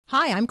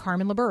Hi, I'm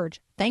Carmen LaBerge.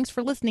 Thanks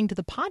for listening to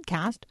the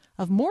podcast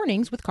of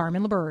Mornings with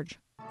Carmen LaBerge.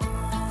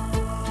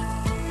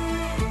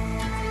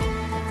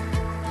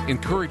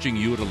 Encouraging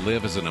you to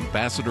live as an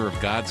ambassador of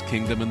God's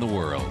kingdom in the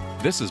world.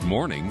 This is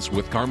Mornings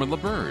with Carmen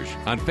LaBerge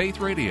on Faith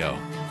Radio.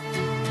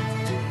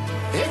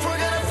 If we're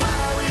gonna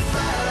fly, we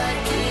fly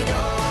like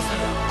eagles.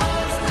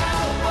 Arms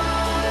out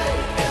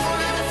wide. If we're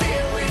gonna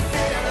fear, we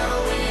fear no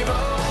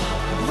evil.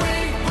 We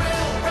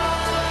will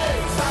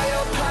rise. By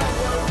your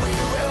power, we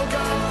will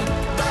go.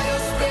 By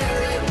your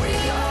spirit, we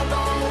are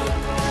bold.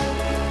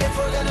 If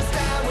we're gonna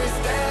stand, we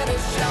stand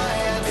as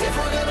giants. If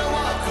we're gonna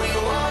walk, we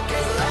walk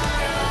as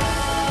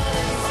lions.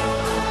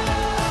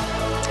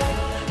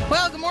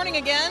 Well, good morning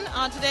again.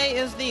 Today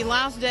is the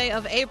last day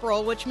of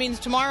April, which means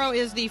tomorrow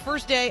is the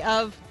first day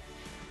of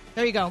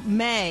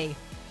May.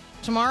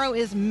 Tomorrow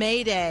is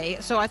May Day.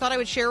 So I thought I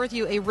would share with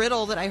you a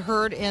riddle that I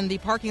heard in the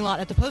parking lot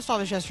at the post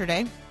office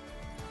yesterday.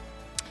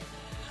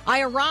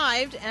 I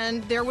arrived,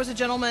 and there was a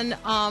gentleman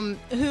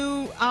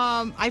who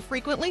I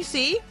frequently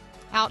see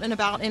out and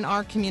about in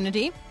our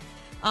community.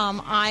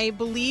 I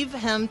believe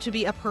him to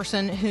be a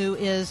person who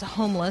is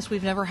homeless.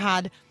 We've never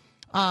had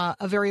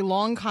a very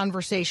long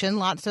conversation,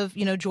 lots of,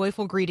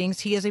 joyful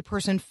greetings. He is a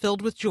person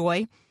filled with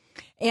joy,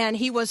 and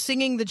he was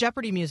singing the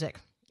Jeopardy music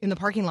in the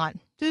parking lot.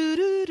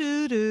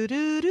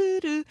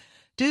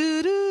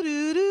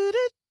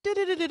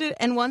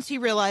 And once he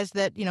realized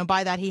that,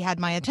 by that he had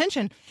my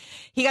attention,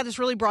 he got this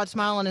really broad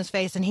smile on his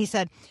face, and he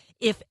said,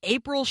 "If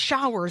April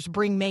showers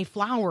bring May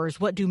flowers,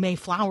 what do May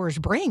flowers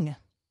bring?"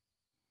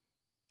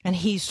 And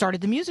he started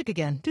the music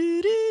again.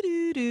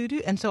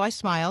 And so I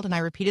smiled, and I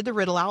repeated the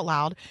riddle out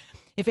loud.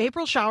 If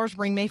April showers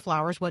bring May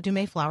flowers, what do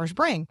May flowers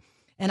bring?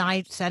 And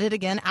I said it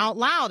again out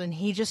loud, and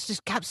he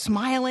just kept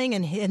smiling,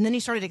 and then he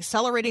started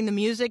accelerating the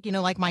music,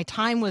 like my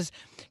time was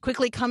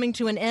quickly coming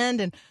to an end,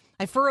 and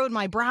I furrowed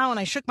my brow, and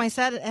I shook my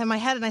head, and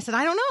I said,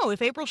 "I don't know.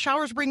 If April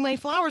showers bring May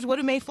flowers, what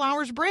do May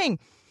flowers bring?"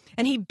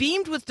 And he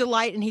beamed with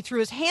delight, and he threw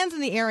his hands in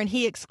the air, and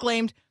he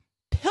exclaimed,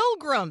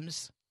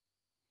 "Pilgrims!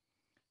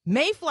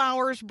 May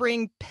flowers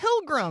bring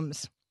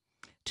pilgrims."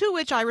 To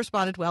which I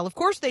responded, "Well, of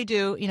course they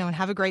do, and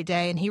have a great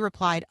day." And he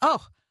replied,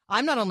 "Oh,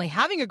 I'm not only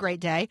having a great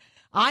day,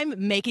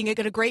 I'm making it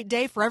a great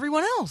day for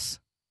everyone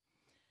else."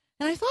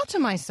 And I thought to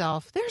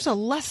myself, there's a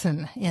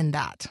lesson in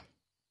that,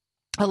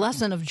 a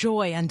lesson of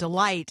joy and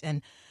delight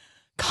and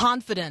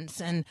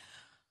confidence and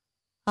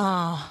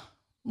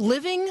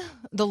living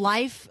the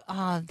life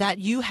that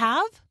you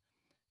have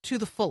to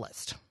the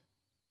fullest.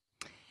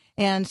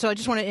 And so I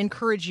just want to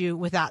encourage you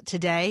with that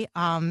today.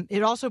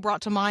 It also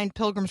brought to mind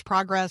Pilgrim's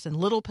Progress and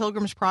Little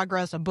Pilgrim's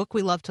Progress, a book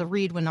we love to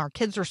read when our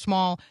kids are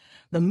small.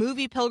 The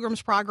movie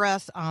Pilgrim's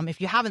Progress, if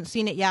you haven't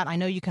seen it yet, I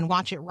know you can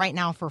watch it right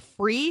now for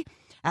free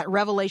at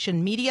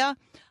Revelation Media.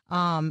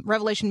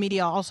 Revelation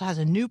Media also has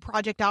a new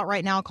project out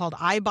right now called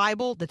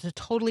iBible. That's a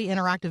totally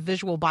interactive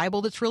visual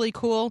Bible that's really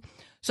cool.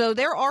 So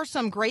there are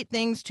some great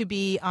things to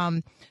be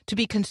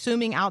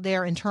consuming out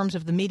there in terms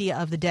of the media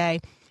of the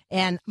day.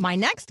 And my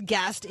next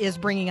guest is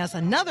bringing us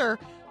another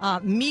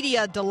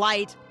media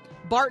delight.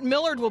 Bart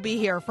Millard will be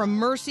here from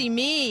Mercy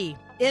Me.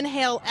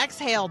 Inhale,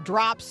 Exhale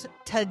drops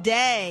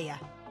today.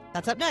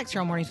 That's up next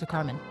here on Mornings with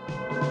Carmen.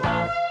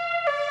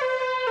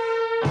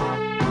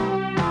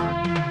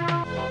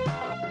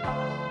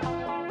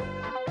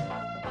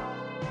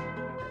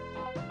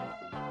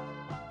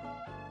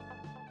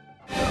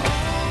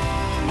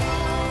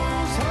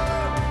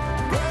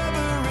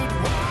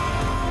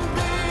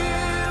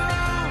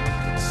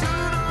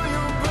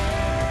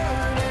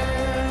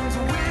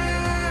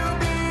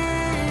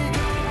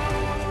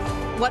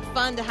 What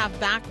fun to have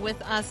back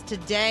with us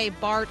today,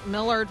 Bart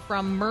Millard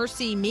from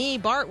Mercy Me.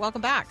 Bart,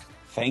 welcome back.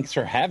 Thanks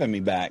for having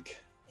me back.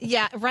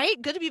 Yeah, right?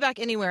 Good to be back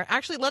anywhere.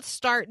 Actually, let's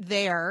start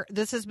there.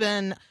 This has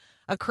been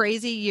a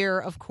crazy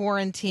year of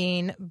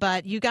quarantine,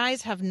 but you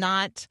guys have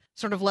not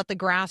sort of let the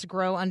grass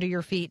grow under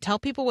your feet. Tell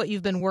people what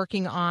you've been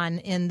working on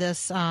in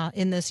this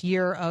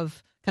year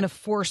of kind of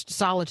forced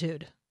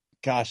solitude.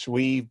 Gosh,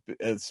 we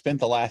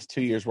spent the last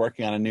 2 years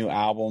working on a new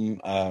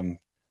album.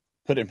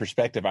 Put it in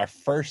perspective, our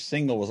first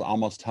single was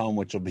Almost Home,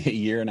 which will be a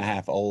year and a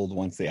half old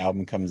once the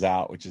album comes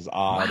out, which is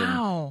odd.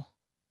 Wow.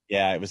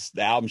 And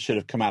the album should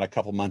have come out a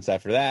couple months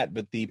after that,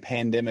 but the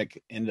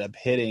pandemic ended up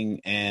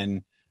hitting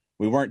and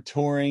we weren't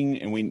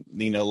touring, and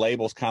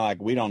labels kind of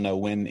like, we don't know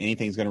when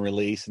anything's going to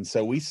release. And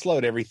so we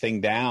slowed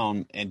everything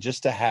down, and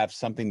just to have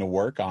something to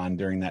work on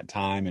during that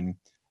time, and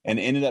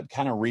ended up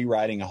kind of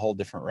rewriting a whole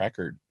different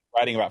record,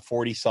 writing about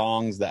 40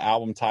 songs. The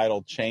album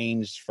title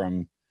changed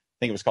from,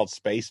 I think it was called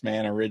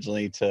Spaceman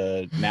originally,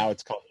 to now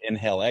it's called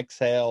Inhale,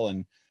 Exhale.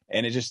 And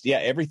it just,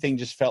 everything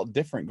just felt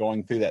different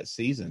going through that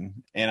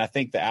season. And I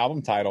think the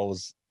album title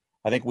was,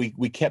 I think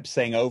we kept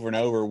saying over and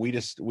over,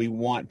 we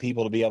want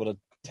people to be able to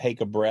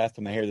take a breath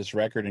when they hear this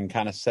record and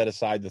kind of set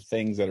aside the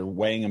things that are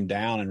weighing them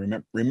down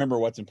and remember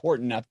what's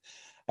important.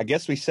 I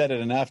guess we said it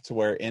enough to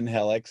where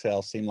Inhale,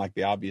 Exhale seemed like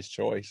the obvious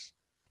choice.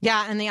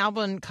 Yeah, and the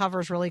album cover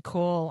is really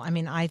cool. I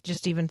mean, I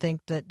just even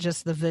think that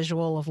just the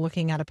visual of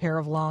looking at a pair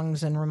of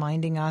lungs and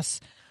reminding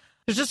us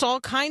There's just all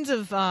kinds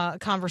of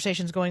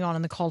conversations going on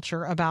in the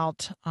culture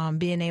about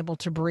being able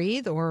to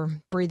breathe or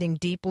breathing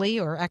deeply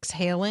or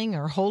exhaling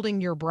or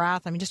holding your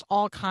breath. I mean, just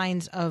all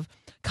kinds of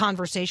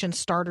conversation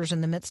starters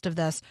in the midst of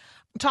this.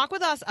 Talk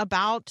with us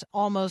about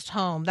Almost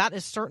Home. That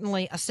is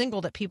certainly a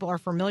single that people are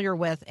familiar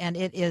with, and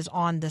it is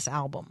on this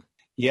album.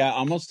 Yeah,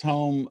 Almost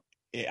Home,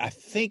 I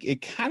think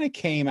it kind of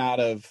came out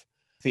of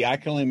the I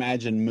Can Only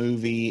Imagine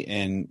movie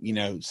and,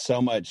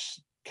 so much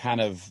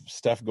kind of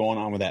stuff going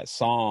on with that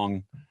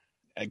song.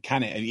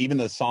 Kind of, even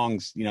the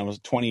songs, was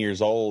 20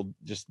 years old,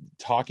 just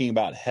talking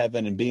about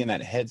heaven and being in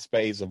that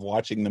headspace of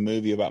watching the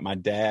movie about my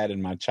dad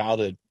and my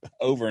childhood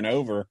over and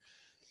over.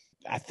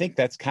 I think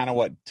that's kind of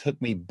what took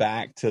me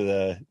back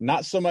to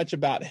not so much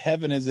about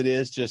heaven as it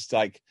is just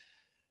like,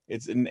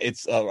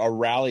 it's a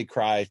rally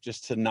cry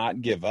just to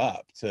not give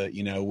up, to,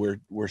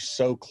 we're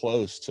so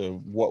close to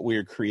what we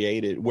were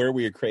created, where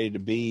we were created to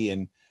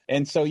be.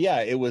 And so,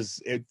 yeah, it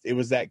was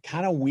that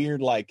kind of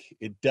weird, like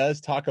it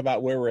does talk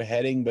about where we're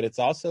heading, but it's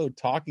also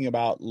talking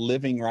about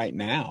living right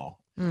now.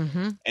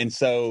 Mm-hmm. And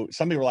so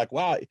some people are like,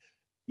 wow,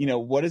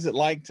 what is it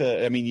like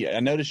I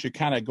noticed you're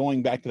kind of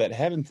going back to that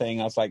heaven thing.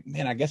 I was like,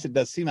 man, I guess it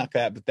does seem like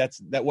that, but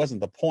that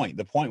wasn't the point.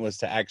 The point was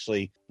to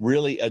actually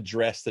really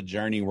address the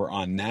journey we're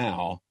on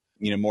now,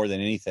 more than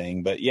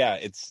anything. But yeah,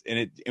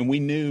 and we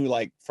knew,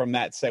 like, from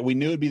that set, we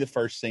knew it'd be the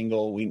first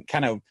single. We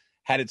kind of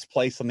had its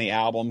place on the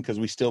album because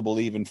we still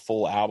believe in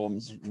full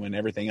albums when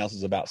everything else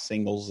is about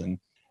singles. And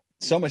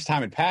so much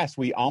time had passed,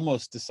 we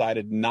almost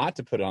decided not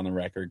to put it on the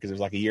record because it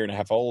was like a year and a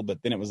half old.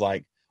 But then it was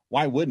like,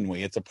 why wouldn't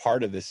we? It's a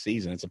part of this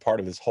season. It's a part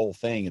of this whole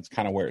thing. It's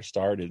kind of where it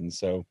started. And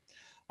so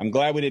I'm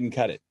glad we didn't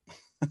cut it.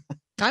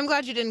 I'm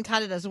glad you didn't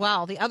cut it as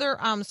well. The other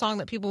song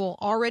that people will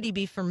already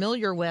be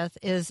familiar with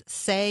is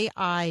Say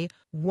I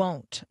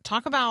Won't.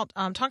 Talk about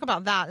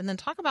that, and then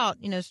talk about,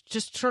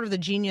 just sort of the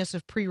genius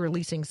of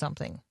pre-releasing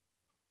something.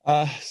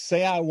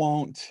 Say I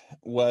Won't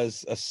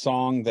was a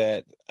song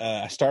that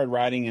I started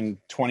writing in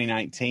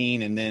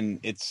 2019, and then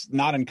it's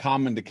not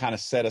uncommon to kind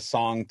of set a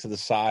song to the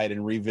side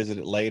and revisit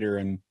it later.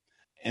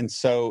 And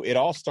so it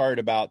all started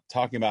about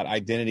talking about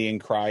identity in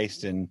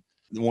Christ, and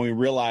when we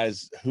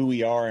realize who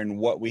we are and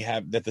what we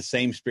have, that the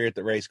same Spirit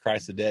that raised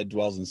Christ the dead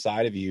dwells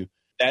inside of you,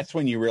 that's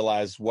when you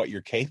realize what you're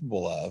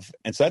capable of.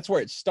 And so that's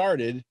where it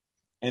started.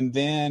 And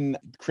then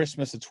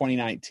Christmas of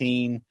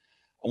 2019,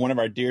 one of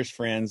our dearest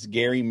friends,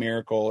 Gary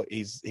Miracle,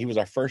 he was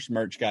our first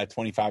merch guy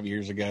 25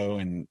 years ago,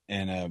 and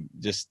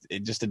just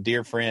a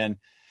dear friend.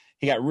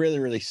 He got really,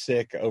 really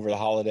sick over the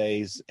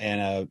holidays,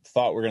 and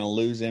thought we're going to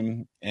lose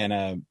him.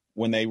 And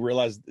when they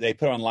realized, they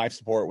put on life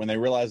support, when they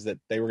realized that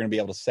they were going to be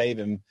able to save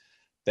him,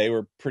 they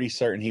were pretty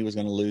certain he was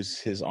going to lose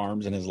his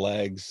arms and his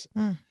legs.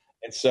 And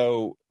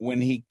so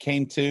when he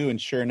came to, and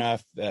sure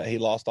enough, he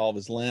lost all of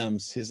his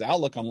limbs, his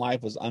outlook on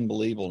life was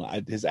unbelievable.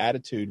 His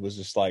attitude was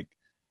just like,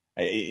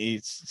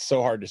 it's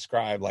so hard to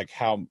describe, like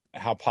how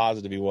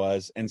positive he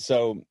was. And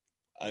so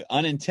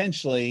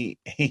unintentionally,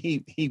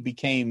 he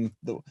became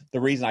the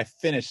reason I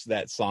finished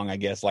that song, I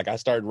guess. Like, I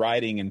started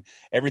writing and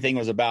everything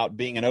was about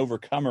being an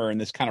overcomer in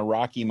this kind of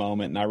rocky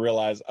moment. And I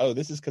realized, oh,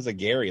 this is because of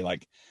Gary.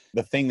 Like,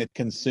 the thing that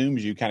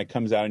consumes you kind of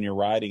comes out in your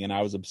writing. And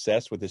I was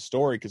obsessed with his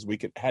story because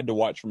had to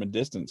watch from a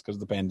distance because of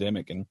the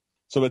pandemic. And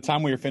so by the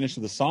time we were finished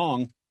with the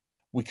song,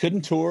 we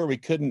couldn't tour, we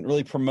couldn't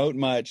really promote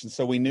much. And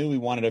so we knew we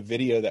wanted a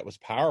video that was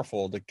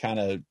powerful to kind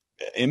of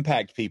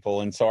impact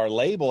people. And so our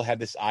label had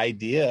this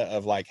idea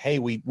of like, hey,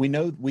 we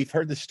know, we've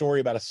heard the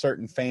story about a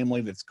certain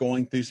family that's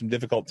going through some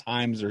difficult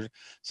times or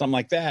something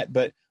like that,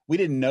 but we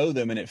didn't know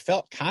them. And it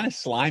felt kind of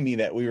slimy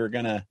that we were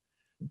going to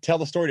tell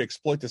the story to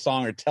exploit the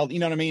song or tell, you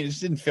know what I mean? It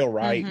just didn't feel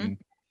right. Mm-hmm.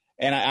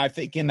 And I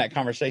think in that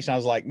conversation, I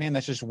was like, man,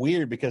 that's just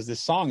weird because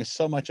this song is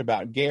so much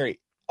about Gary.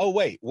 Oh,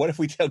 wait, what if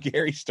we tell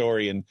Gary's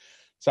story? And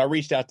so I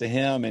reached out to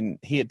him, and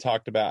he had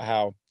talked about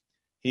how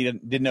he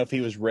didn't know if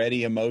he was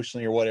ready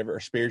emotionally or whatever, or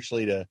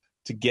spiritually to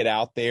get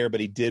out there, but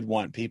he did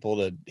want people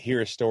to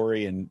hear a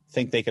story and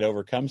think they could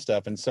overcome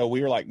stuff. And so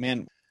we were like,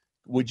 man,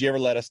 would you ever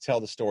let us tell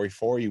the story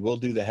for you? We'll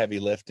do the heavy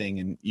lifting,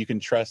 and you can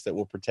trust that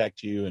we'll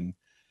protect you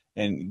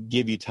and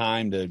give you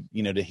time to,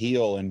 to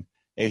heal. And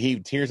he,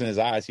 tears in his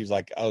eyes, he was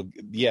like, oh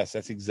yes,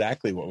 that's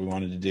exactly what we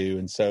wanted to do.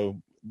 And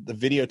so the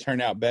video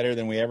turned out better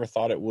than we ever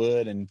thought it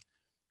would. And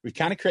we've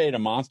kind of created a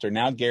monster.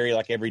 Now Gary,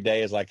 like, every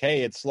day is like,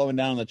 hey, it's slowing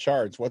down on the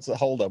charts. What's the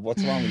holdup?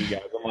 What's wrong with you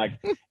guys? I'm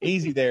like,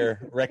 easy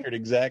there, record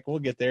exec. We'll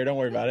get there. Don't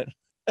worry about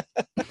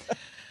it.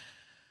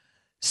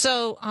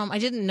 So I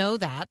didn't know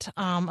that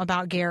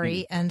about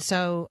Gary. And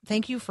so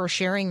thank you for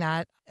sharing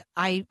that.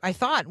 I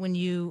thought when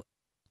you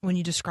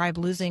described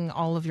losing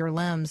all of your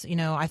limbs,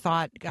 I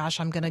thought, gosh,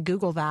 I'm going to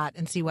Google that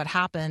and see what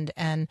happened.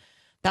 And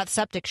that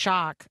septic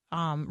shock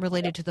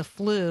related to the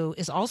flu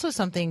is also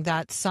something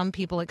that some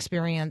people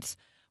experience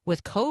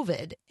with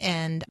COVID.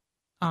 And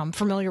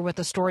familiar with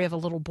the story of a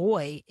little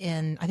boy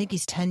I think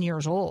he's 10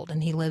 years old,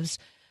 and he lives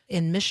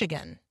in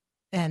Michigan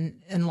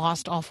and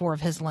lost all 4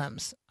 of his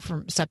limbs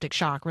from septic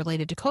shock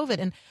related to COVID.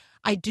 And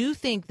I do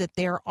think that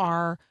there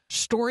are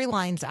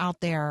storylines out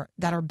there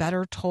that are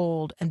better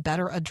told and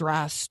better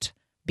addressed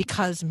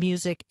because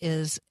music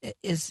is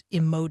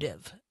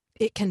emotive.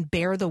 It can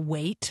bear the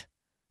weight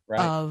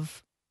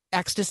of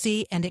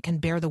ecstasy, and it can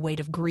bear the weight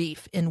of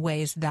grief in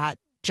ways that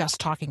just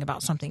talking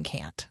about something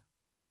can't.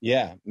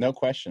 Yeah, no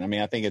question. I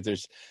mean, I think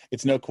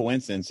it's no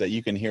coincidence that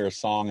you can hear a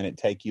song and it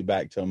take you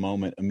back to a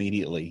moment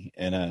immediately.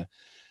 And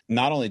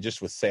not only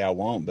just with Say I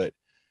Won't, but,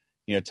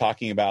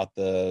 talking about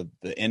the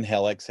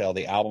Inhale, Exhale,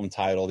 the album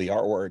title, the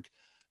artwork,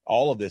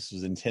 all of this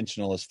was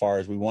intentional as far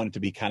as we wanted to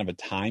be kind of a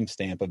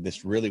timestamp of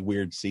this really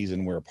weird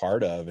season we're a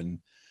part of. And,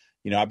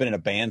 I've been in a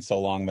band so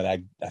long that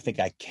I think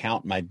I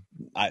count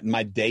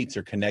my dates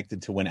are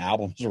connected to when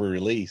albums were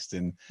released.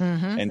 And,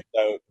 and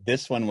so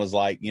this one was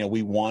like,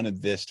 we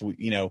wanted this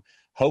to,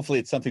 hopefully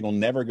it's something we'll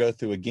never go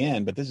through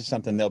again, but this is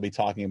something they'll be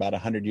talking about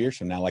 100 years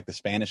from now, like the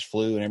Spanish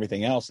flu and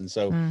everything else. And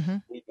so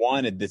we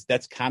wanted this.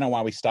 That's kind of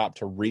why we stopped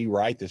to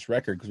rewrite this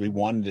record, because we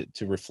wanted it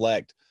to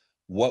reflect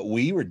what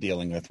we were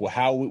dealing with,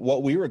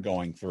 what we were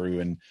going through.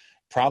 And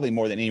probably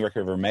more than any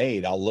record ever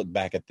made, I'll look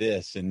back at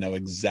this and know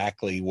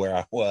exactly where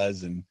I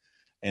was and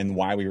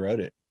why we wrote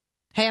it.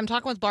 Hey, I'm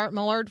talking with Bart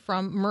Millard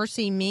from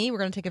Mercy Me. We're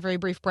going to take a very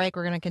brief break.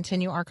 We're going to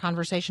continue our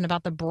conversation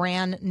about the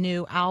brand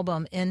new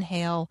album,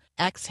 Inhale,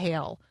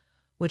 Exhale,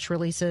 which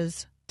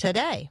releases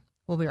today.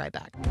 We'll be right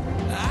back.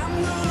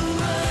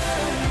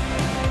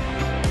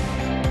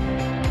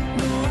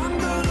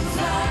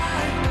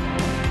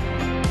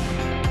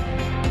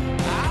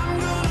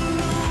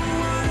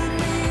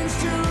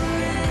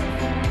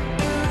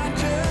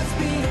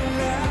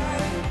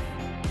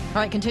 All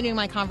right, continuing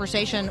my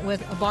conversation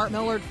with Bart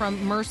Millard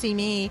from Mercy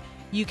Me.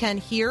 You can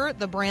hear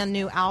the brand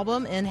new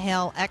album,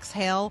 Inhale,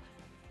 Exhale,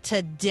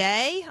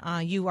 today.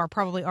 You are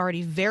probably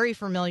already very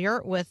familiar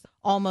with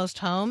Almost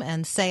Home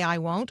and Say I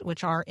Won't,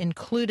 which are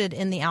included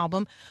in the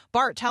album.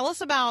 Bart, tell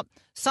us about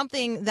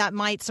something that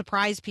might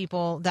surprise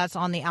people that's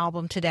on the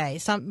album today.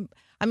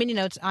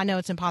 I know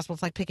it's impossible.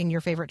 It's like picking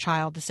your favorite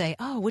child to say,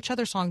 oh, which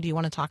other song do you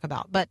want to talk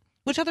about? But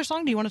which other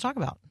song do you want to talk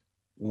about?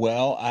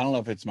 Well, I don't know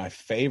if it's my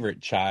favorite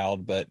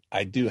child, but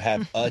I do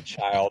have a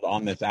child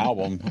on this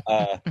album.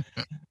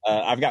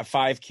 I've got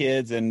 5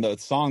 kids, and the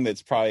song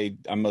that's probably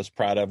I'm most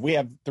proud of, we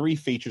have 3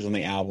 features on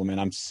the album, and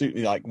I'm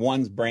like,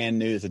 one's brand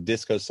new. It's a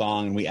disco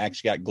song, and we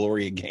actually got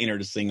Gloria Gaynor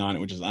to sing on it,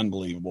 which is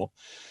unbelievable.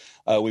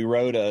 We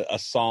wrote a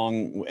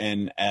song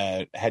and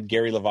had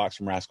Gary LaVox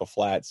from Rascal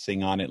Flatts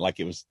sing on it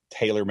like it was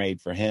tailor-made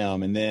for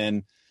him. And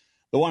then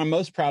the one I'm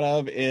most proud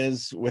of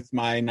is with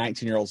my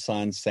 19-year-old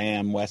son,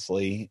 Sam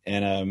Wesley,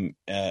 and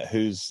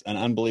who's an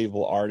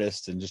unbelievable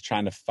artist and just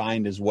trying to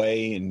find his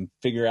way and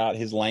figure out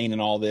his lane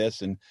in all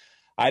this. And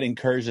I'd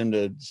encourage him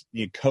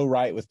to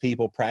co-write with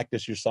people,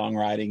 practice your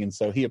songwriting. And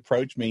so he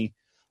approached me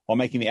while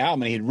making the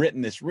album, and he had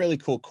written this really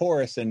cool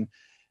chorus. And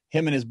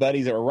him and his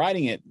buddies that were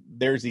writing it,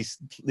 there's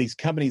these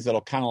companies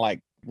that'll kind of like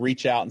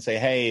reach out and say,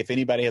 hey, if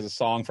anybody has a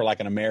song for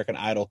like an American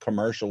Idol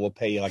commercial, we'll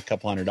pay you like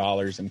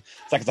 $200. And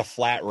it's a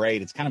flat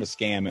rate. It's kind of a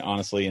scam,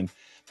 honestly.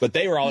 But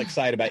they were all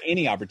excited about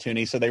any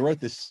opportunity. So they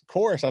wrote this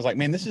chorus. I was like,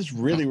 man, this is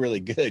really,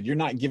 really good. You're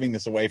not giving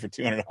this away for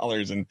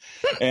 $200.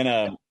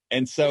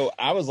 And so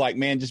I was like,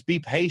 man, just be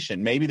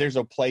patient. Maybe there's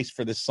a place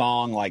for this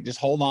song. Like, just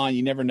hold on.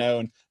 You never know.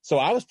 And so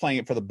I was playing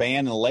it for the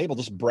band and the label,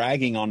 just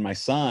bragging on my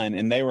son.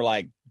 And they were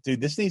like, dude,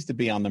 this needs to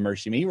be on the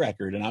Mercy Me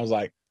record. And I was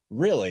like,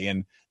 really?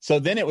 And so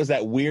then it was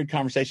that weird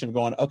conversation of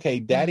going, okay,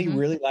 Daddy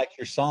really likes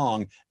your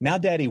song. Now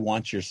Daddy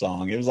wants your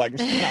song. It was like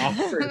kind of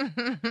awkward.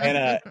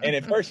 And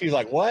at first he was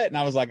like, what? And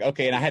I was like,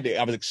 okay. And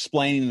I was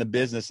explaining the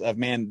business of,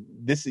 man,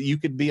 you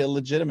could be a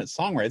legitimate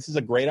songwriter. This is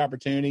a great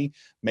opportunity.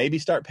 Maybe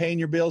start paying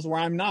your bills where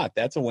I'm not.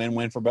 That's a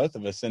win-win for both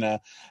of us.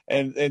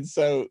 And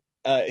so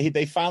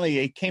they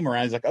finally came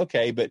around. He's like,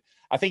 okay, but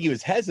I think he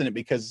was hesitant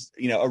because,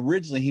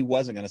 originally he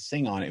wasn't going to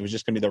sing on it. It was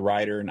just going to be the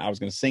writer and I was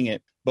going to sing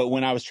it. But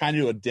when I was trying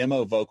to do a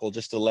demo vocal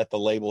just to let the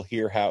label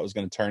hear how it was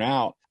going to turn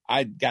out,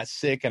 I got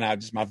sick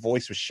and my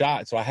voice was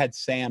shot. So I had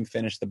Sam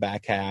finish the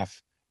back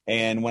half.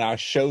 And when I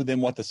showed them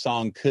what the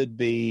song could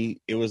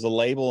be, it was the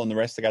label and the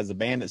rest of the guys in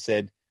the band that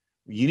said,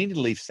 you need to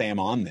leave Sam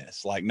on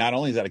this. Like, not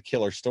only is that a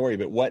killer story,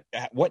 but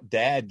what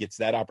dad gets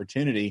that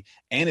opportunity?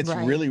 And it's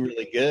really,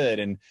 really good.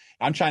 And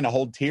I'm trying to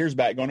hold tears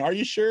back going, are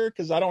you sure?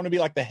 Because I don't want to be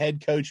like the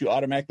head coach who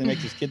automatically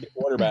makes his kid the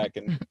quarterback.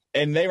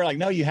 And they were like,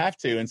 no, you have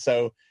to. And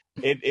so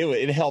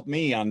it helped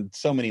me on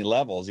so many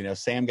levels.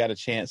 Sam got a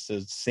chance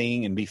to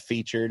sing and be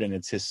featured, and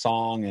it's his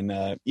song. And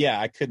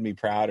I couldn't be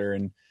prouder.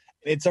 And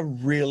it's a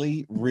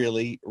really,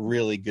 really,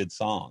 really good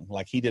song.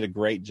 Like, he did a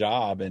great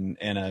job, and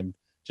I'm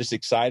just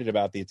excited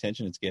about the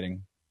attention it's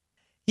getting.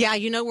 Yeah,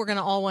 we're going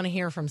to all want to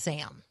hear from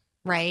Sam,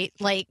 right?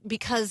 Like,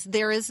 because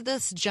there is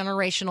this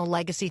generational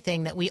legacy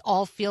thing that we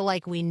all feel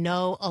like we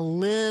know a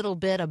little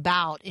bit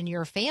about in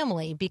your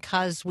family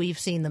because we've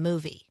seen the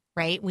movie,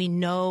 right? We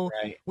know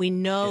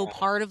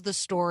part of the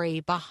story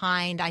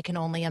behind I Can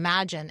Only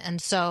Imagine.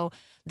 And so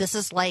this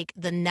is like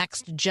the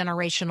next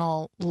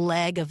generational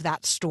leg of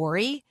that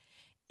story.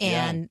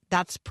 And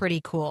that's pretty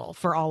cool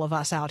for all of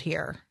us out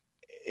here.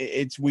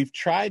 We've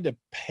tried to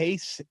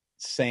pace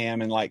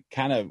Sam and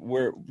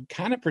we're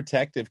kind of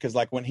protective because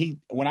like when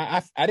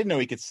I didn't know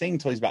he could sing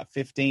until he's about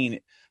 15,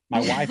 My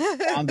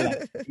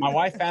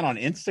wife found on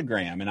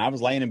Instagram, and I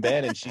was laying in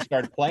bed and she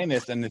started playing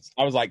this, and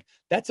I was like,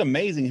 that's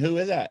amazing. Who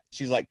is that?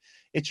 She's like,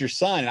 it's your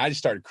son. And I just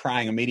started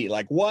crying immediately,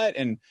 like, what?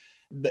 And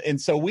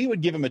so we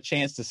would give him a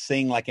chance to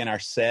sing like in our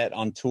set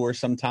on tour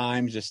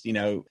sometimes, just,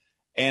 and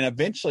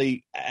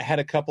eventually I had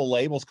a couple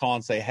labels call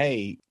and say,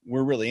 hey,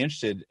 we're really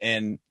interested.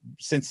 And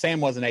since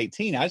Sam wasn't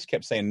 18, I just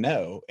kept saying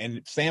no.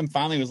 And Sam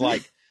finally was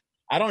like,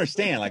 I don't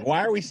understand. Like,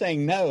 why are we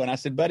saying no? And I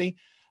said, buddy,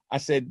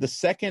 the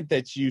second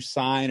that you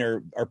sign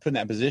or are put in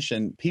that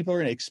position, people are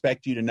going to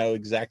expect you to know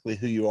exactly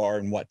who you are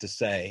and what to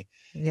say.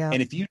 Yeah.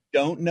 And if you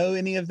don't know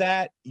any of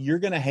that, you're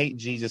going to hate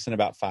Jesus in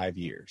about 5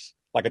 years,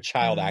 like a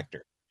child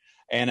actor.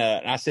 And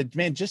I said,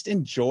 man, just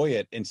enjoy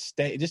it and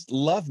just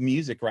love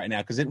music right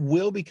now, because it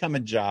will become a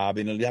job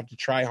and you'll have to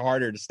try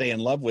harder to stay in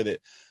love with it.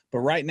 But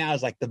right now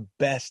is like the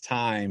best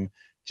time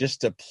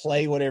just to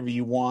play whatever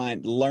you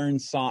want, learn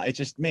song. It's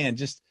just, man,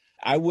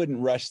 I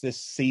wouldn't rush this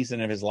season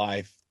of his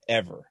life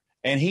ever.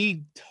 And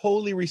he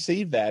totally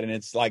received that. And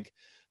it's like,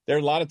 there are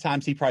a lot of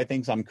times he probably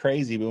thinks I'm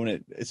crazy,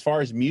 but as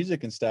far as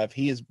music and stuff,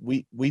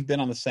 we've been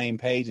on the same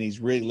page and he's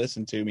really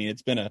listened to me.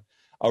 It's been a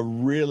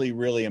really,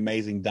 really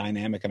amazing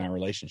dynamic in our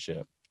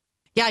relationship.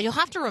 Yeah, you'll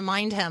have to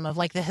remind him of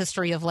like the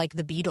history of like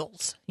the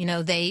Beatles.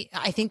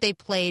 I think they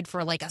played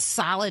for like a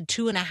solid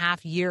 2.5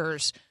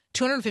 years,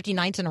 250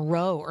 nights in a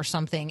row or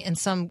something in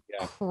some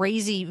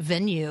crazy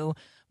venue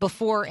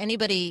before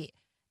anybody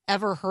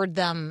ever heard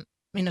them,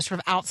 sort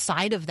of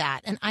outside of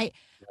that. And I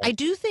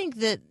do think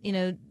that,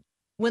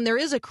 when there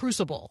is a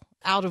crucible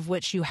out of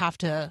which you have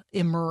to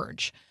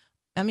emerge,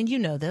 I mean, you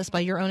know this by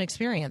your own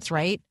experience,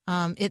 right?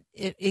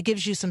 It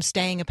gives you some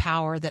staying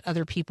power that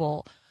other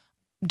people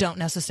don't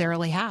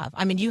necessarily have.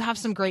 I mean, you have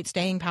some great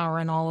staying power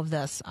in all of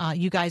this.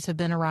 You guys have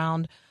been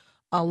around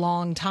a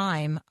long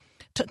time.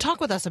 Talk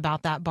with us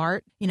about that,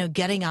 Bart.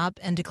 Getting up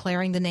and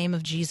declaring the name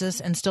of Jesus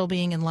and still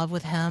being in love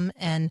with him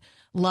and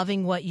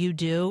loving what you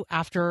do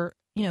after,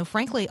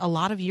 frankly, a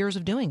lot of years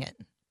of doing it.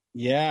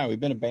 Yeah, we've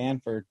been a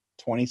band for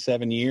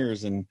 27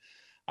 years. And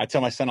I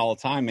tell my son all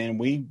the time, man,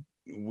 we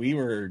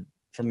were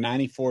from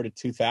 94 to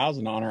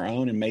 2000 on our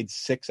own and made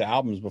 6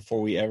 albums before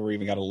we ever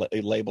even got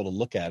a label to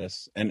look at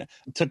us. And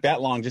it took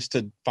that long just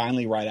to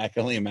finally write I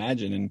Can Only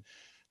Imagine. And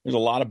there's a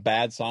lot of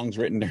bad songs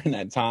written during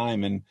that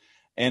time.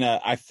 And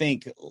I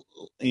think,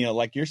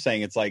 like you're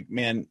saying, it's like,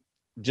 man,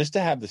 just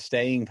to have the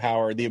staying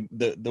power,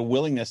 the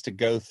willingness to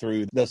go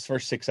through those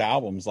first 6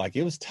 albums, like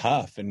it was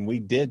tough. And we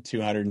did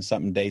 200 and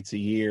something dates a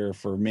year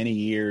for many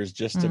years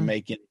just to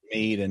make it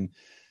meet. And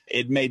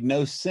it made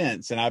no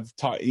sense. And I've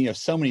talked,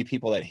 so many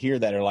people that hear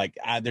that are like,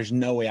 there's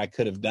no way I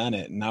could have done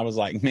it. And I was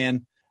like,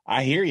 man,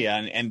 I hear you.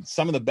 And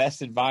some of the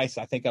best advice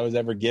I think I was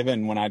ever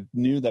given when I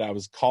knew that I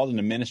was called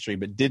into ministry,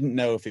 but didn't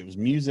know if it was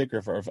music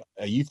or if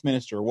a youth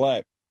minister or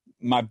what.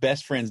 My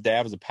best friend's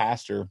dad was a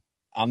pastor.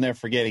 I'll never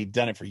forget. He'd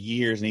done it for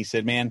years. And he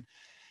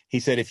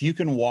said, if you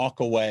can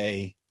walk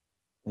away,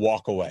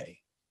 walk away.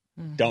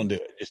 Don't do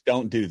it. Just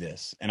don't do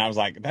this. And I was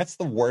like, that's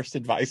the worst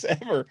advice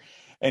ever.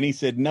 And he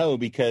said, no,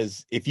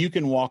 because if you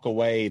can walk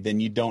away, then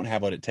you don't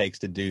have what it takes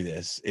to do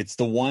this. It's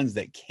the ones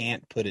that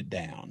can't put it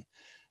down,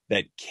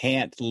 that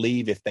can't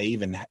leave if they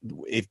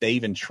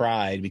even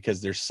tried,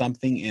 because there's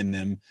something in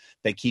them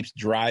that keeps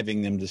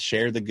driving them to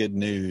share the good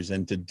news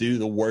and to do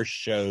the worst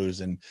shows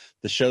and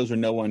the shows where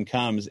no one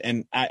comes.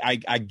 And I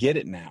get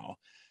it now.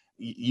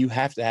 You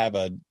have to have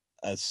a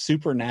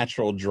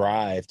supernatural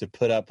drive to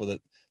put up with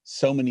it.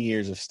 So many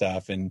years of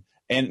stuff. And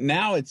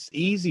now it's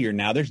easier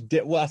now. There's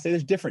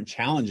different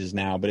challenges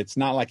now, but it's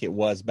not like it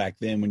was back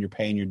then when you're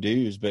paying your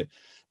dues. But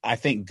I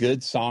think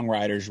good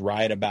songwriters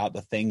write about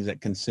the things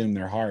that consume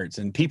their hearts.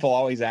 And people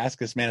always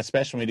ask us, man,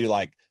 especially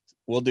when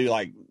we'll do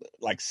like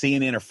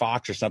CNN or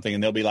Fox or something.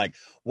 And they'll be like,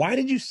 why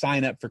did you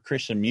sign up for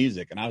Christian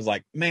music? And I was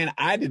like, man,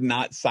 I did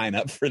not sign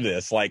up for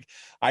this. Like,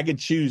 I could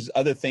choose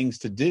other things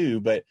to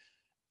do, but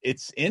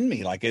it's in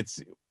me. Like,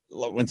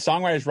 when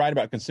songwriters write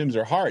about consumes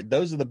their heart,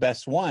 those are the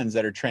best ones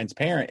that are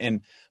transparent. And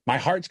my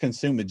heart's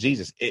consumed with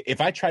Jesus. If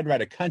I tried to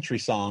write a country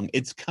song,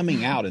 it's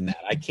coming out in that.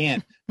 I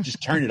can't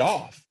just turn it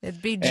off. It'd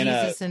be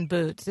Jesus in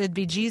boots. It'd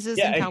be Jesus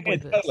in cowboy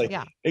boots. Totally.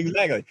 Yeah,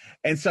 exactly.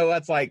 And so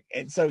that's like,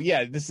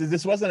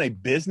 this wasn't a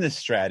business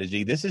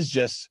strategy. This is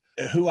just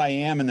who I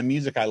am and the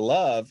music I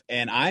love.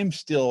 And I'm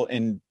still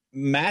in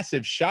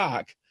massive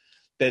shock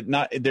that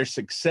their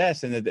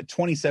success, and that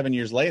 27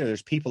 years later,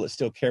 there's people that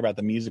still care about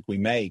the music we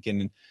make.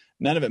 And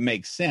none of it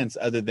makes sense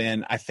other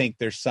than I think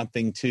there's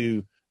something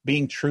to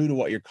being true to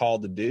what you're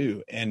called to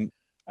do. And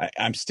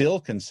I'm still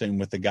consumed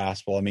with the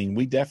gospel. I mean,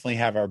 we definitely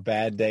have our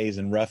bad days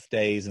and rough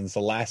days. And it's the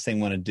last thing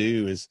we want to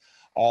do is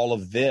all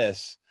of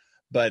this.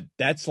 But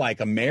that's like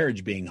a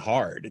marriage being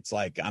hard. It's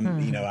like,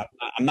 I'm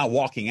not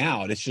walking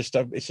out. It's just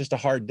a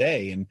hard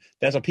day. And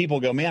that's what people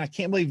go, man, I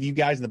can't believe you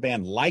guys in the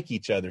band like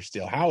each other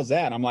still. How is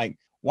that? And I'm like,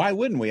 why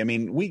wouldn't we? I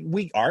mean,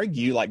 we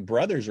argue like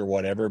brothers or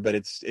whatever, but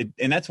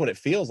and that's what it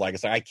feels like.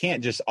 It's like, I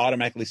can't just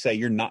automatically say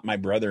you're not my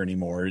brother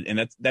anymore.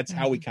 And that's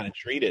how we kind of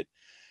treat it.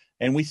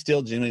 And we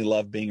still genuinely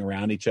love being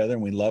around each other,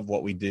 and we love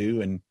what we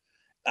do. And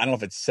I don't know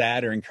if it's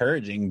sad or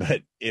encouraging,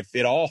 but if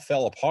it all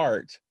fell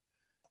apart,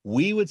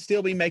 we would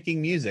still be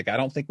making music. I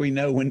don't think we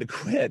know when to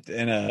quit.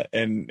 And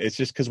it's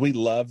just because we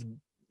love it.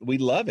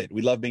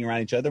 We love being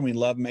around each other. And we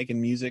love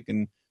making music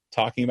and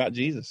talking about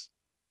Jesus.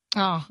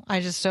 Oh,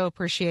 I just so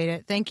appreciate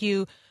it. Thank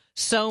you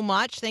so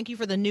much. Thank you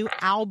for the new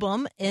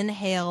album,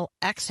 Inhale,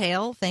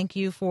 Exhale. Thank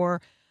you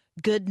for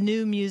good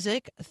new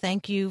music.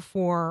 Thank you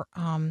for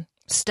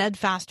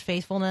steadfast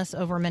faithfulness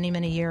over many,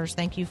 many years.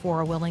 Thank you for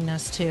a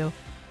willingness to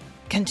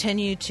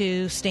continue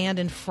to stand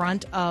in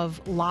front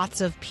of lots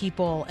of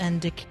people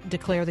and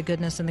declare the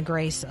goodness and the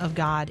grace of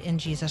God in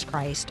Jesus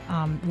Christ.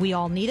 We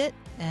all need it,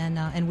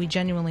 and we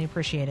genuinely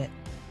appreciate it.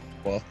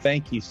 Well,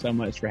 thank you so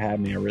much for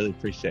having me. I really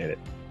appreciate it.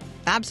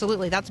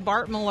 Absolutely. That's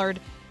Bart Millard.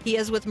 He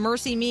is with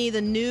Mercy Me.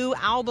 The new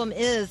album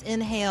is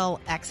Inhale,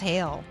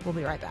 Exhale. We'll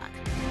be right back.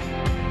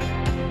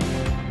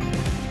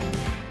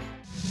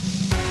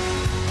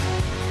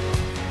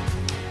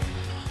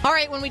 All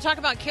right, when we talk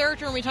about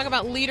character and we talk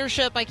about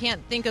leadership, I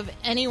can't think of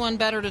anyone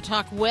better to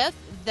talk with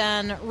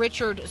than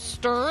Richard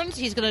Stearns.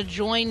 He's going to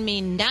join me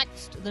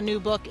next. The new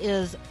book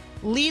is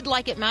Lead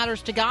Like It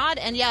Matters to God.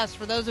 And yes,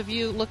 for those of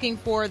you looking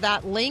for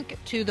that link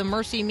to the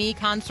Mercy Me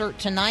concert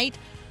tonight,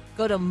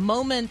 go to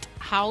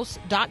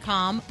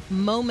momenthouse.com,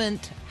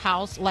 Moment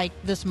House, like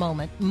this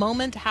moment,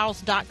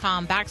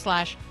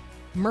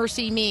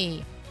 momenthouse.com/Mercy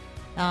Me.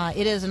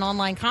 It is an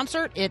online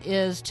concert. It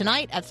is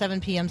tonight at 7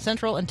 p.m.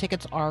 Central, and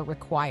tickets are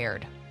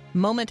required.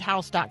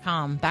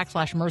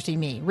 momenthouse.com/Mercy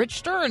Me. Rich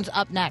Stearns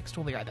up next.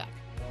 We'll be right back.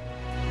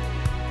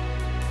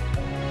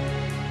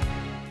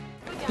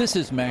 This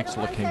is Max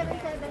Lucado.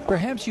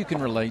 Perhaps you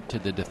can relate to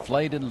the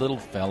deflated little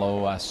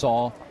fellow I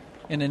saw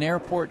in an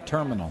airport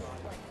terminal.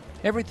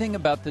 Everything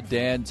about the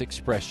dad's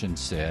expression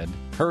said,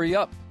 "Hurry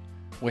up.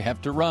 We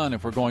have to run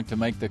if we're going to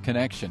make the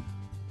connection."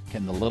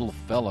 Can the little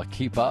fella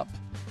keep up?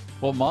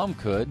 Well, Mom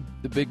could,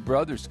 the big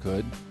brothers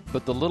could,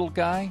 but the little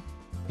guy,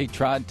 he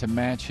tried to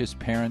match his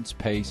parents'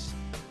 pace,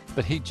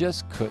 but he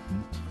just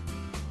couldn't.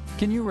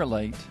 Can you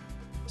relate?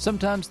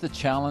 Sometimes the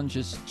challenge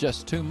is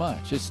just too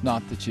much. It's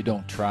not that you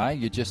don't try,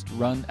 you just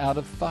run out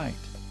of fight.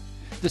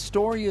 The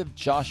story of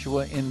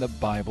Joshua in the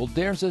Bible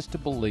dares us to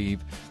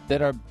believe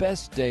that our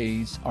best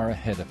days are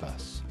ahead of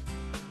us.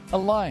 A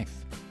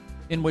life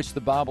in which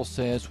the Bible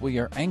says we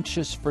are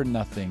anxious for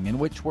nothing, in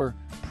which we're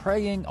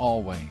praying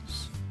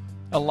always.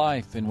 A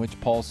life in which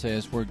Paul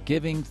says we're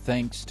giving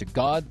thanks to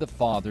God the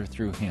Father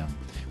through Him.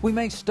 We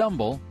may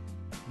stumble,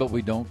 but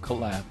we don't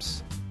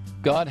collapse.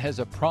 God has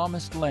a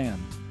promised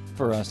land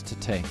for us to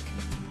take.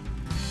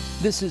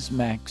 This is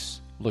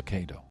Max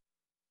Lucado.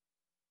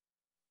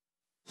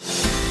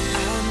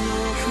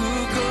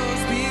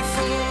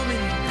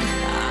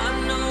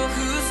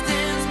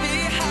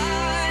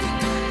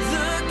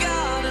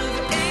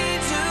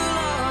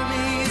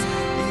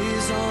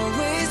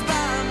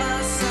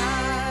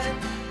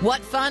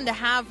 What fun to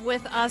have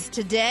with us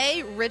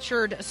today,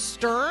 Richard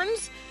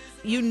Stearns.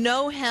 You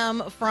know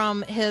him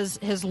from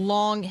his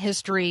long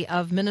history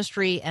of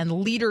ministry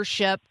and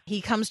leadership. He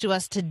comes to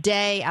us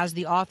today as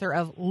the author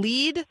of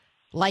Lead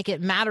Like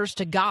It Matters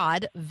to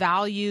God,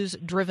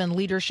 Values-Driven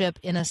Leadership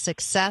in a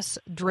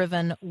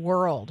Success-Driven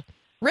World.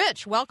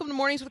 Rich, welcome to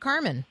Mornings with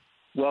Carmen.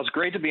 Well, it's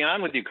great to be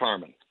on with you,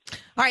 Carmen.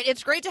 All right,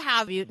 it's great to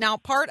have you. Now,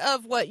 part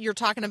of what you're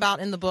talking about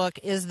in the book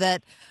is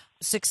that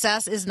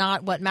success is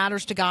not what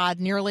matters to God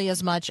nearly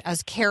as much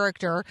as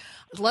character.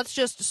 Let's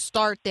just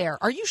start there.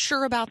 Are you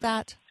sure about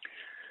that?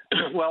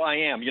 Well, I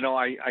am. You know,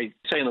 I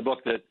say in the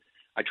book that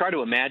I try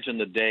to imagine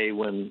the day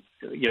when,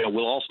 you know,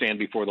 we'll all stand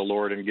before the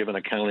Lord and give an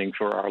accounting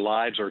for our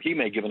lives, or He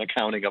may give an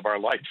accounting of our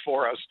life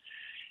for us.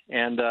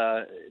 And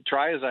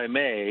try as I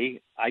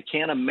may, I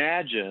can't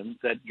imagine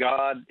that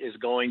God is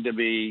going to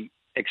be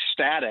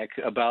ecstatic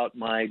about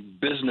my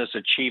business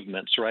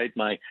achievements, right?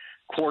 My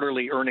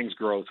quarterly earnings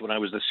growth when I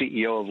was the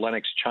CEO of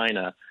Lennox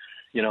China.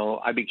 You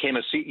know, I became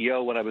a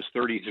CEO when I was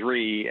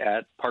 33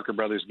 at Parker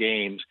Brothers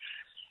Games.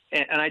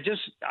 And I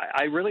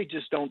really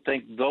just don't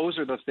think those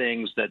are the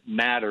things that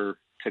matter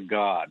to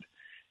God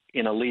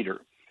in a leader.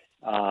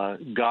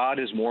 God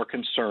is more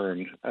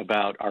concerned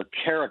about our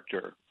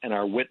character and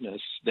our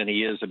witness than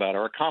He is about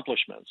our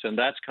accomplishments. And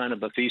that's kind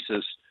of the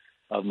thesis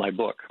of my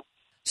book.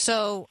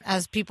 So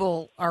as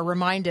people are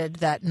reminded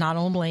that not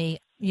only,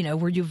 you know,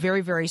 were you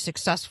very, very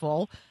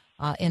successful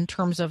in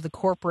terms of the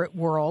corporate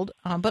world,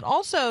 but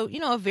also, you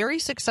know, a very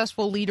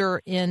successful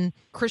leader in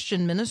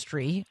Christian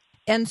ministry.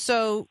 And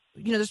so,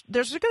 you know,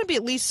 there's going to be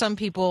at least some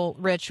people,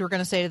 Rich, who are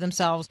going to say to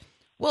themselves,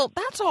 well,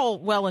 that's all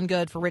well and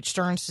good for Rich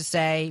Stearns to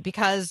say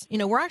because, you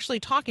know, we're actually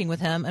talking with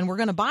him and we're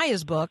going to buy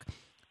his book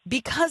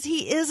because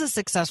he is a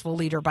successful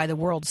leader by the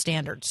world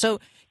standard. So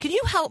can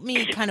you help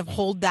me kind of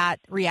hold that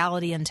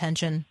reality in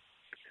tension?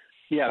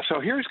 Yeah, so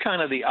here's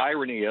kind of the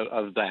irony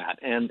of that.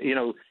 And, you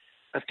know,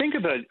 think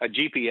of a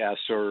GPS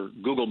or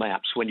Google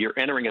Maps when you're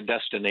entering a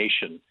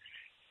destination.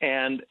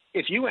 And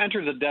if you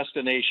enter the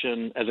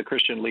destination as a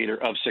Christian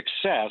leader of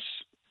success,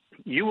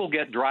 you will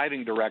get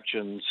driving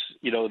directions,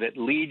 you know, that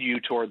lead you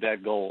toward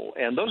that goal.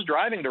 And those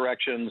driving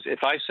directions, if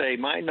I say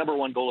my number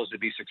one goal is to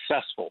be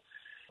successful,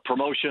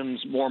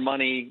 promotions, more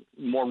money,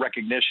 more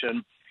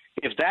recognition,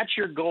 if that's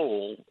your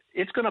goal,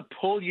 it's going to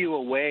pull you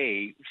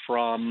away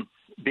from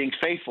being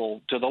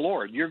faithful to the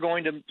Lord. You're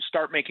going to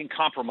start making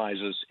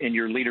compromises in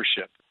your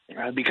leadership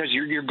because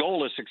your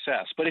goal is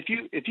success. But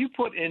if you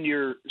put in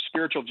your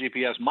spiritual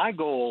GPS, my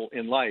goal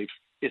in life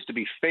is to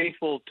be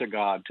faithful to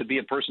God, to be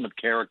a person of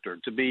character,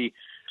 to be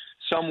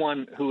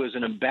someone who is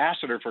an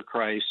ambassador for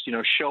Christ,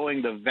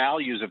 showing the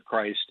values of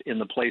Christ in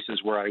the places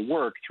where I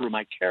work through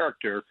my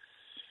character.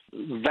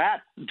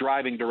 That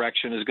driving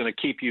direction is going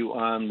to keep you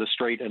on the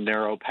straight and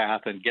narrow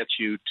path and get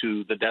you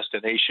to the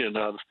destination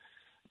of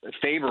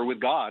favor with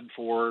God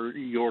for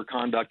your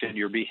conduct and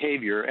your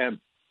behavior. And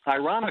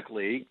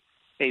ironically,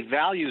 a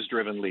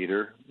values-driven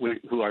leader,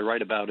 who I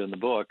write about in the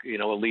book,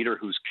 a leader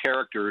whose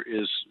character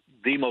is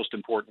the most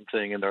important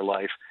thing in their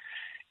life,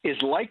 is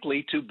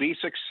likely to be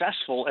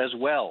successful as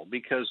well,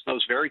 because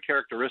those very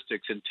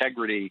characteristics,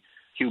 integrity,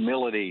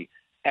 humility,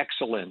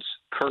 excellence,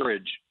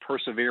 courage,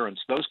 perseverance,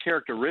 those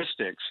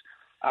characteristics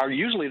are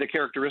usually the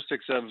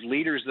characteristics of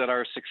leaders that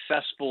are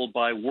successful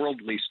by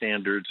worldly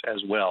standards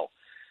as well.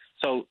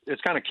 So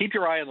it's kind of keep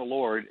your eye on the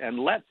Lord and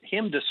let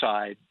him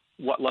decide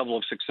what level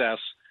of success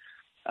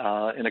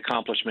and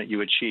accomplishment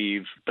you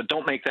achieve, but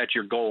don't make that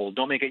your goal.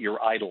 Don't make it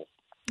your idol.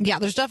 Yeah,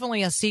 there's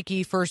definitely a seek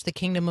ye first the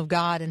kingdom of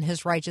God and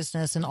his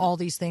righteousness, and all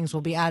these things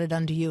will be added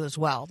unto you as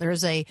well.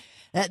 There's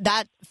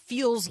that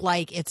feels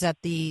like it's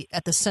at the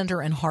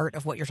center and heart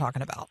of what you're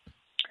talking about.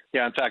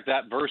 Yeah, in fact,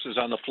 that verse is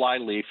on the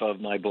flyleaf of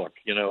my book,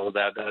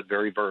 that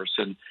very verse.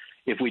 And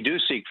if we do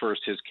seek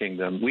first his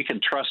kingdom, we can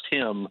trust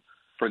him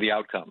for the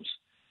outcomes.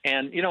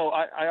 And,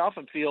 I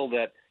often feel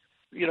that,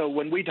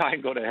 when we die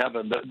and go to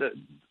heaven,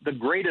 the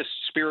greatest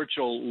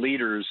spiritual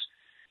leaders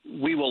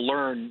we will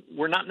learn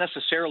were not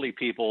necessarily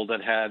people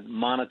that had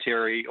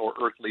monetary or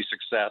earthly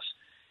success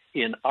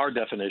in our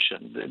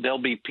definition.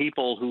 There'll be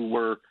people who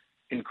were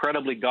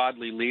incredibly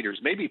godly leaders,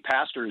 maybe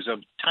pastors of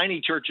tiny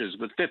churches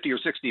with 50 or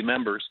 60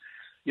 members,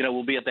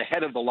 will be at the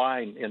head of the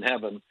line in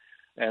heaven.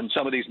 And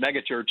some of these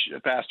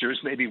megachurch pastors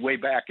may be way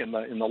back in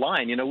the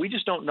line. We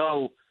just don't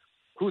know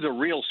who the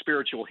real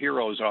spiritual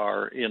heroes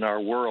are in our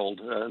world.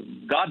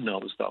 God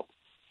knows, though.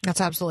 That's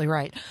absolutely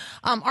right.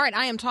 All right,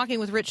 I am talking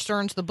with Rich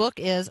Stearns. The book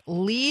is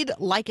Lead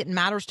Like It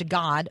Matters to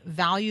God,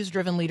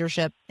 Values-Driven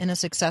Leadership in a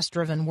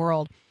Success-Driven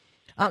World.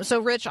 So,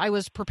 Rich, I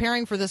was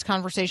preparing for this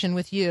conversation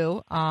with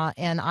you,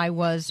 and I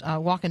was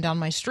walking down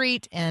my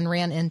street and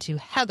ran into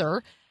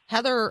Heather.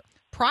 Heather,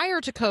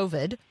 prior to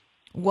COVID,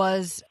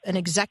 was an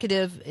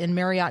executive in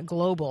Marriott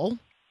Global.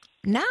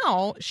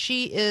 Now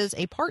she is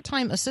a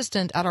part-time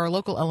assistant at our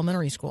local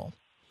elementary school.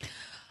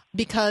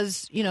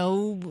 Because,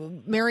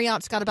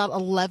 Marriott's got about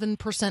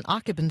 11%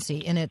 occupancy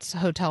in its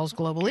hotels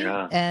globally.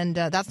 Yeah. And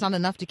that's not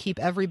enough to keep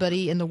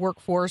everybody in the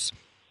workforce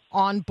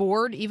on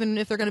board, even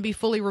if they're going to be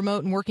fully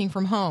remote and working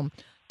from home.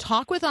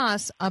 Talk with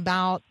us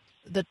about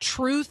the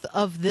truth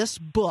of this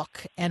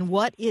book and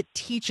what it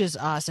teaches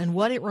us and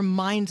what it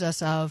reminds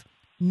us of,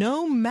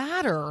 no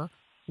matter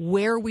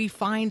where we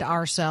find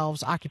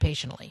ourselves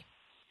occupationally.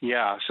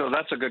 Yeah, so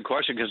that's a good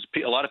question because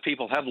a lot of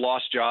people have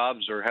lost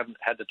jobs or have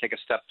had to take a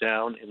step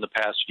down in the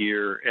past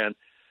year. And,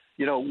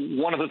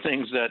 one of the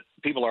things that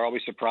people are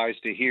always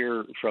surprised to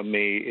hear from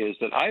me is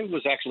that I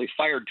was actually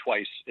fired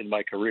twice in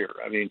my career.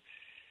 I mean,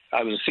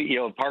 I was a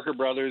CEO of Parker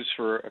Brothers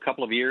for a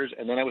couple of years,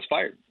 and then I was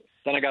fired.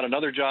 Then I got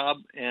another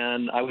job,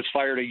 and I was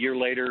fired a year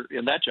later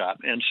in that job.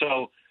 And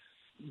so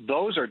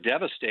those are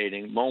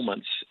devastating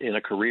moments in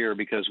a career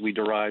because we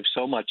derive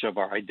so much of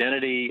our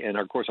identity, and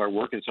of course our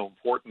work is so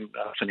important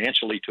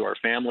financially to our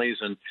families.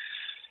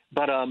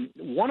 But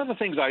one of the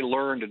things I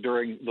learned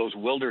during those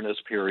wilderness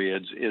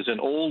periods is an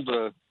old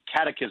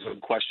catechism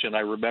question I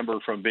remember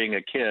from being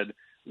a kid.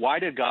 Why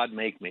did God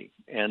make me?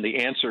 And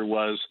the answer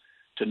was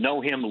to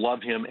know him,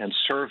 love him, and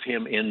serve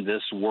him in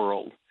this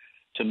world.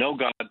 To know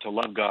God, to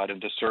love God,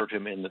 and to serve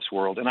him in this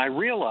world. And I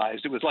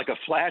realized it was like a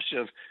flash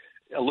of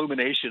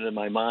illumination in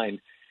my mind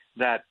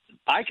that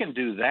I can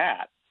do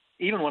that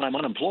even when I'm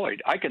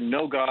unemployed. I can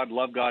know God,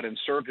 love God, and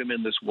serve him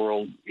in this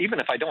world even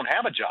if I don't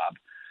have a job.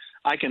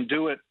 I can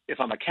do it if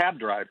I'm a cab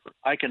driver.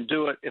 I can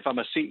do it if I'm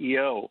a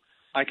CEO.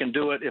 I can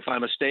do it if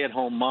I'm a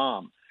stay-at-home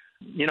mom.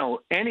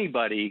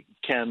 Anybody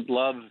can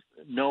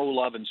know,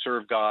 love, and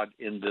serve God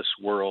in this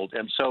world.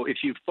 And so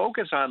if you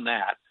focus on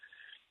that,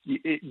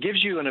 it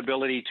gives you an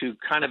ability to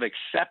kind of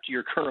accept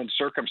your current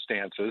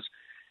circumstances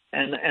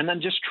and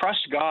then just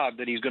trust God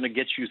that he's going to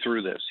get you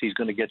through this. He's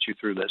going to get you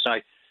through this.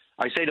 I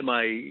say to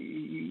my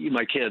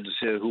kids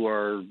who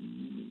are,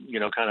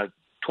 kind of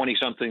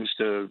 20-somethings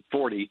to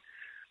 40,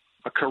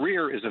 a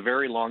career is a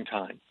very long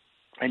time.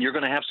 And you're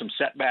going to have some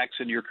setbacks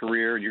in your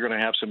career. You're going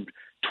to have some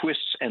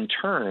twists and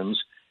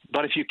turns.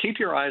 But if you keep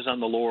your eyes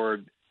on the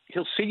Lord,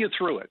 he'll see you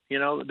through it.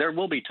 There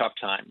will be tough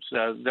times.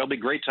 There'll be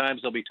great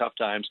times. There'll be tough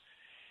times.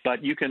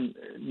 But you can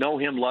know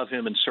him, love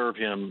him, and serve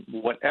him,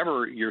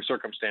 whatever your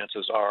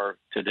circumstances are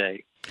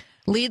today.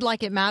 Lead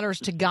Like It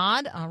Matters to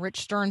God, Rich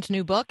Stearns'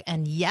 new book.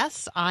 And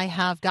yes, I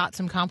have got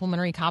some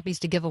complimentary copies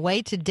to give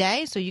away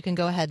today, so you can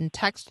go ahead and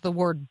text the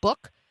word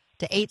book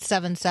to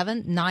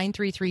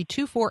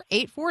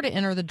 877-933-2484 to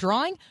enter the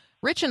drawing.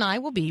 Rich and I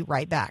will be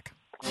right back.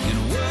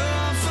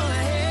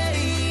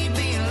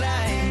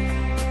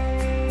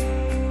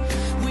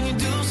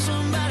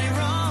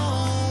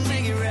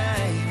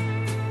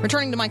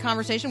 Returning to my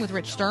conversation with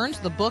Rich Stearns,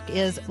 the book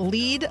is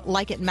Lead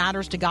Like It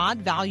Matters to God,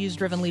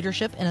 Values-Driven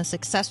Leadership in a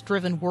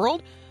Success-Driven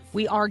World.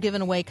 We are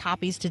giving away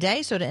copies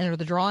today, so to enter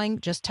the drawing,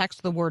 just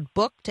text the word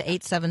book to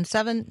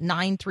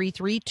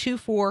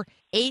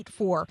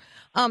 877-933-2484.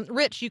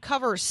 Rich, you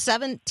cover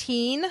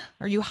 17,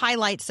 or you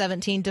highlight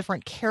 17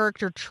 different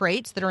character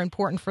traits that are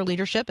important for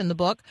leadership in the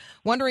book.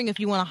 Wondering if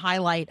you want to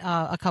highlight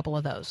a couple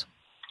of those.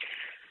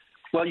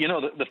 Well, you know,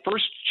 the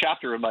first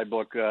chapter of my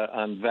book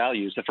on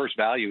values, the first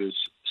value is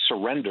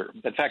surrender.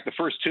 In fact, the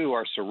first two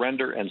are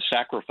surrender and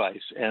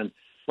sacrifice. And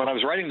when I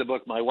was writing the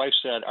book, my wife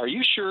said, "Are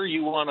you sure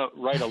you want to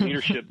write a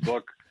leadership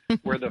book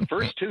where the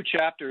first two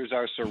chapters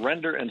are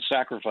surrender and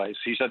sacrifice?"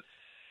 He said,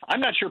 "I'm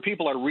not sure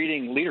people are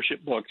reading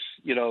leadership books,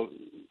 you know,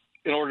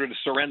 in order to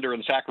surrender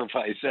and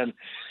sacrifice. And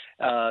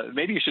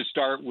maybe you should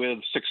start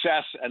with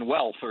success and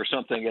wealth or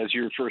something as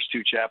your first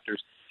two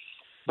chapters."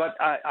 But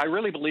I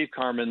really believe,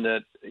 Carmen,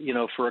 that, you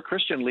know, for a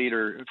Christian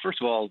leader, first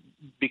of all,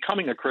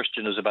 becoming a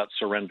Christian is about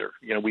surrender.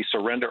 You know, we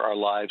surrender our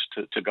lives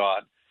to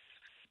God.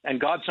 And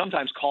God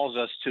sometimes calls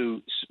us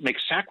to make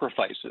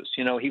sacrifices.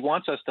 You know, he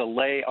wants us to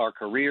lay our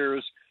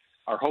careers,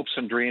 our hopes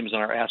and dreams,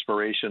 and our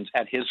aspirations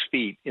at his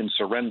feet in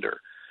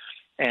surrender.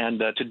 And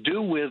to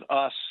do with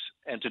us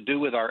and to do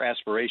with our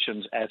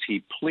aspirations as he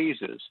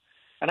pleases.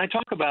 And I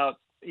talk about,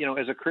 you know,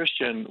 as a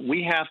Christian,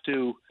 we have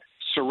to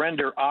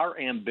surrender our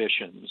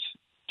ambitions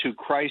to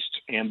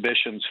Christ's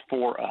ambitions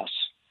for us.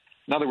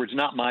 In other words,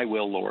 not my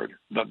will, Lord,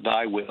 but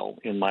thy will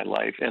in my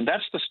life. And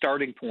that's the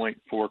starting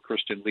point for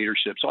Christian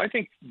leadership. So I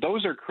think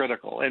those are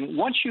critical. And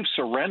once you've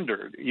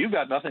surrendered, you've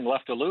got nothing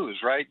left to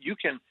lose, right? You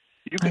can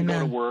go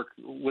to work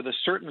with a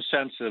certain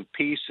sense of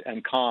peace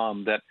and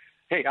calm that,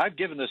 hey, I've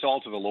given this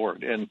all to the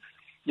Lord. And,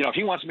 you know, if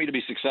he wants me to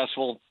be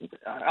successful,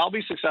 I'll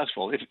be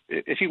successful.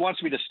 If he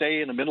wants me to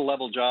stay in a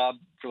middle-level job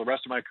for the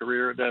rest of my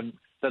career, then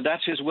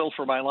that's his will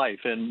for my life.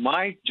 And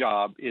my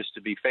job is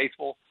to be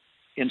faithful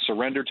in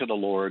surrender to the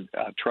Lord,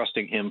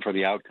 trusting him for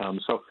the outcome.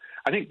 So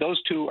I think those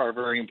two are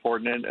very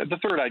important. And the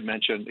third I'd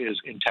mention is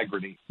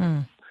integrity.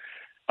 A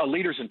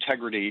leader's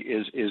integrity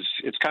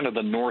it's kind of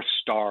the North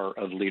Star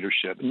of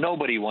leadership.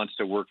 Nobody wants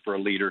to work for a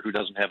leader who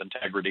doesn't have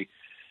integrity,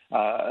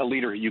 a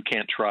leader you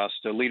can't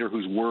trust, a leader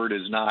whose word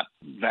is not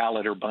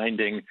valid or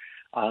binding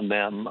on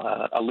them,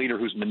 a leader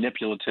who's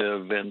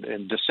manipulative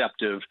and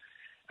deceptive,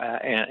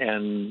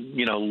 and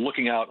you know,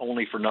 looking out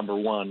only for number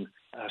one.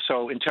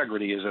 So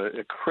integrity is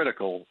a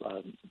critical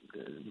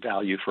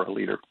value for a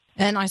leader.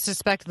 And I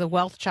suspect the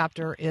wealth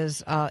chapter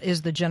is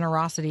the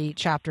generosity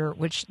chapter,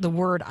 which the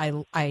word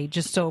I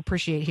just so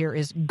appreciate here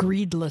is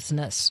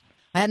greedlessness.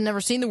 I had never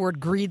seen the word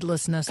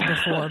greedlessness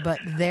before, but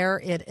there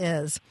it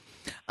is.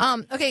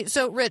 Okay,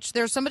 so Rich,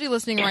 there's somebody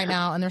listening right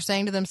now, and they're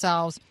saying to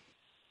themselves,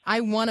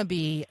 I want to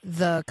be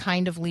the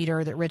kind of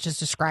leader that Rich is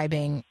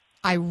describing.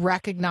 I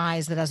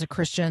recognize that as a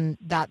Christian,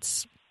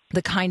 that's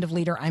the kind of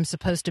leader I'm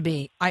supposed to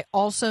be. I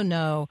also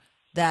know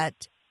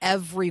that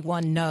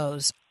everyone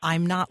knows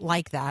I'm not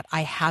like that.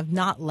 I have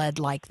not led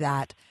like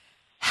that.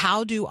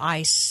 How do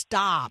I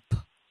stop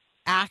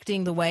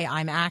acting the way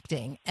I'm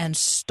acting and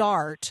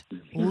start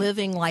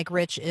living like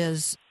Rich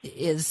is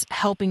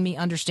helping me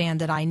understand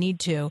that I need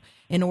to,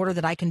 in order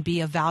that I can be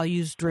a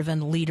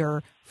values-driven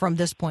leader from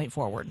this point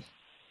forward?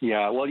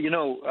 Yeah, well, you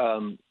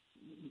know,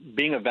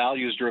 being a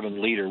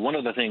values-driven leader, one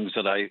of the things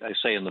that I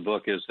say in the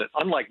book is that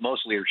unlike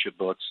most leadership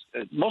books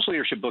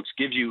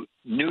give you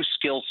new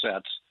skill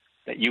sets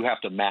that you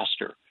have to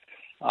master.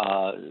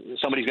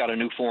 Somebody's got a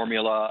new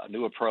formula, a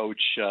new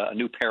approach, a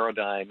new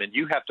paradigm, and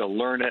you have to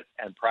learn it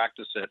and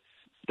practice it.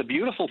 The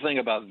beautiful thing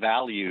about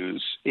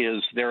values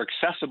is they're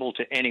accessible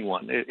to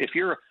anyone. If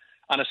you're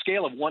on a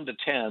scale of 1 to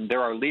 10,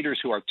 there are leaders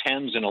who are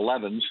 10s and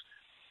 11s,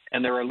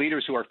 and there are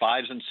leaders who are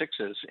 5s and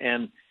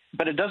 6s.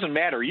 But it doesn't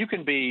matter. You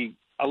can be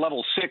a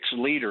level 6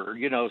 leader,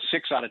 you know,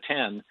 6 out of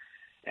 10,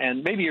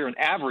 and maybe you're an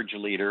average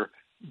leader,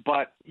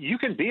 but you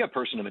can be a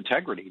person of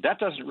integrity. That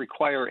doesn't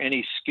require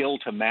any skill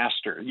to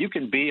master. You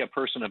can be a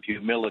person of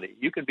humility.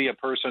 You can be a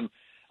person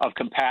of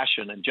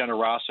compassion and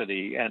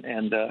generosity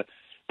and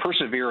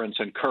perseverance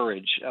and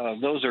courage.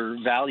 Those are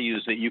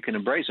values that you can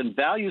embrace, and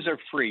values are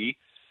free.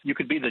 You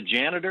could be the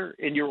janitor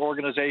in your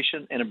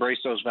organization and embrace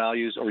those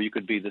values, or you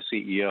could be the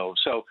CEO.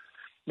 So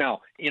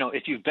now, you know,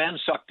 if you've been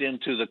sucked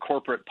into the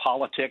corporate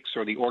politics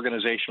or the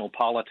organizational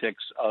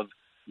politics of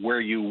where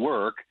you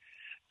work,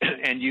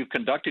 and you've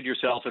conducted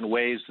yourself in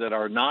ways that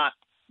are not,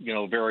 you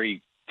know,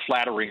 very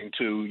flattering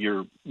to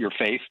your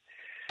faith,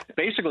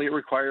 basically it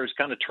requires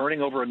kind of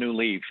turning over a new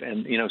leaf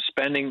and, you know,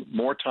 spending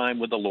more time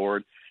with the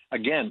Lord.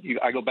 Again,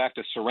 I go back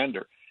to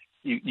surrender.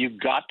 You've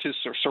got to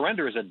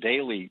surrender is a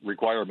daily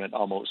requirement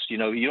almost. You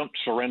know, you don't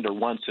surrender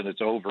once and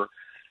it's over.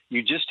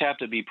 You just have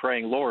to be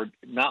praying, Lord,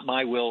 not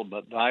my will,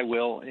 but thy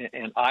will.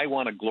 And I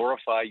want to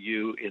glorify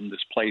you in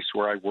this place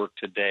where I work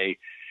today.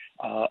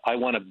 I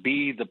want to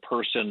be the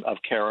person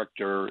of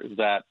character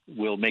that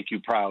will make you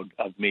proud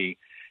of me.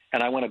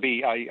 And I want to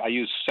be, I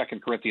use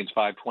 2 Corinthians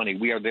 5:20.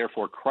 We are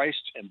therefore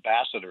Christ's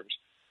ambassadors,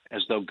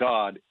 as though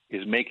God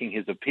is making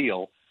his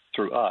appeal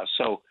through us.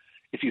 So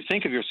if you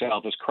think of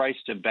yourself as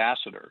Christ's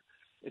ambassador,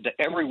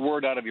 every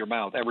word out of your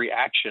mouth, every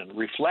action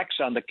reflects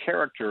on the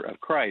character of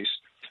Christ,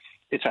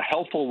 it's a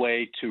helpful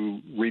way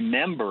to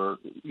remember,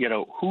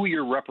 who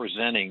you're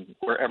representing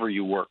wherever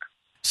you work.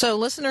 So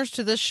listeners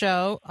to this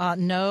show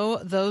know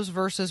those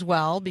verses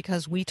well,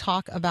 because we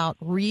talk about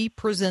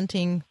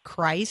representing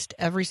Christ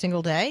every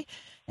single day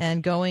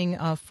and going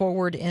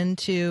forward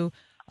into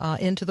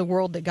the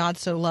world that God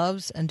so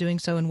loves, and doing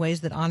so in ways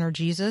that honor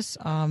Jesus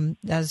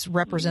as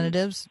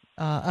representatives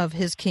of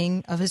His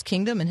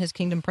kingdom and His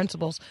kingdom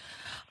principles.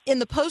 In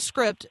the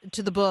postscript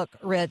to the book,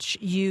 Rich,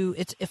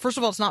 first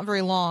of all, it's not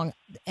very long,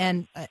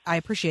 and I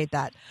appreciate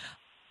that.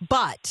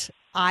 But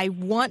I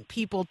want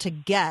people to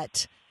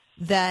get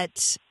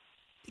that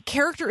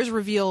character is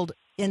revealed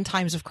in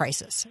times of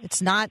crisis.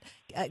 It's not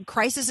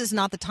crisis is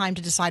not the time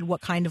to decide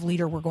what kind of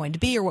leader we're going to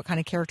be or what kind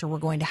of character we're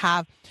going to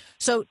have.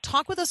 So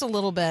talk with us a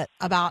little bit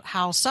about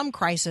how some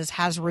crisis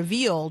has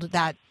revealed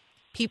that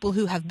people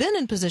who have been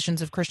in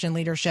positions of Christian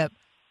leadership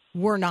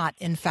were not,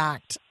 in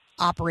fact,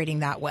 operating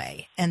that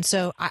way. And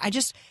so I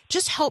just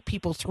help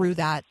people through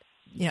that,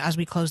 as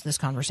we close this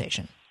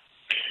conversation.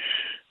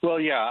 Well,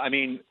 yeah. I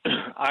mean,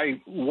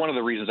 one of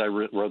the reasons I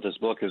wrote this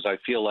book is I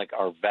feel like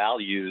our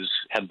values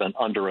have been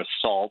under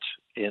assault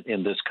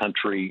in this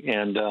country.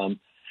 And,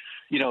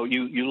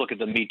 you look at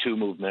the Me Too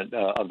movement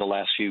of the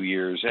last few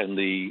years, and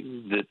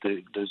the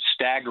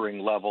staggering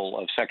level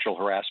of sexual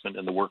harassment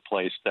in the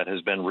workplace that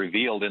has been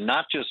revealed, and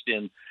not just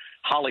in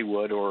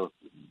Hollywood or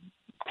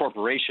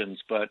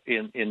corporations, but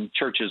in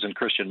churches and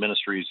Christian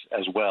ministries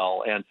as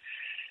well. And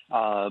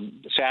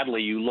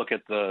sadly, you look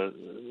at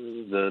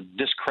the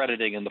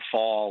discrediting and the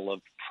fall of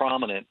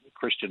prominent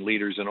Christian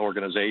leaders and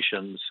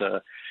organizations,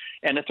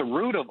 and at the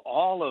root of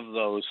all of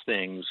those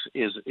things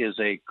is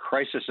a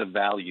crisis of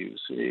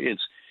values.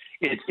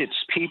 It's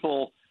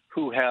people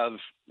who have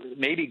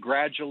maybe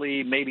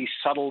gradually, maybe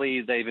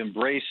subtly, they've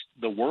embraced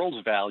the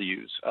world's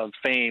values of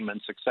fame and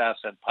success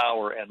and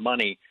power and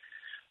money.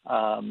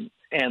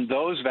 And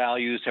those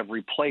values have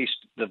replaced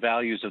the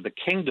values of the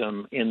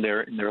kingdom in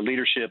their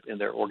leadership, in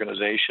their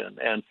organization.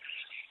 And,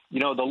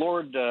 the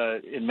Lord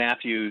in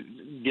Matthew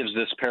gives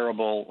this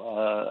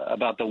parable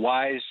about the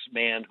wise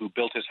man who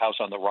built his house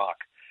on the rock.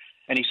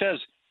 And he says,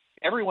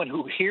 everyone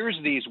who hears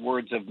these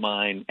words of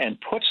mine and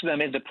puts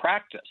them into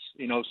practice,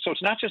 so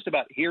it's not just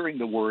about hearing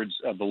the words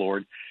of the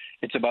Lord,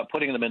 it's about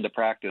putting them into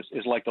practice,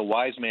 is like the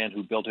wise man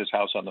who built his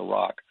house on the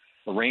rock.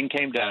 The rain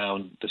came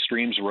down, the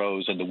streams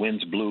rose, and the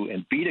winds blew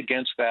and beat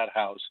against that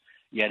house,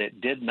 yet it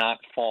did not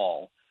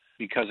fall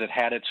because it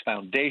had its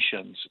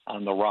foundations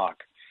on the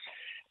rock.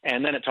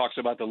 And then it talks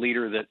about the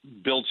leader that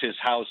builds his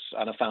house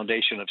on a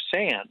foundation of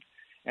sand,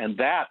 and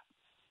that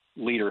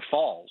leader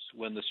falls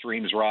when the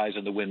streams rise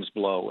and the winds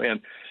blow.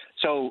 And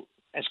so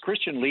as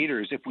Christian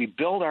leaders, if we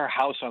build our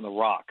house on the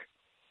rock,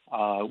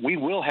 we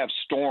will have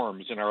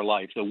storms in our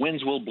life. The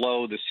winds will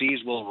blow, the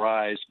seas will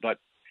rise, but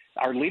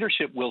our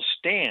leadership will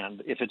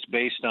stand if it's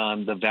based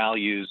on the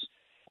values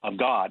of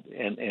God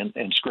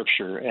and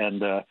Scripture,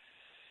 and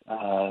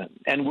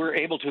we're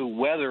able to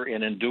weather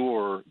and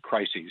endure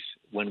crises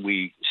when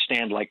we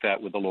stand like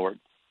that with the Lord.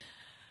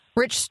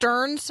 Rich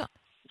Stearns,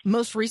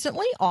 most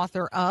recently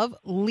author of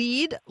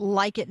Lead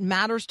Like It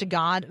Matters to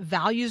God,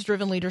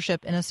 Values-Driven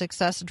Leadership in a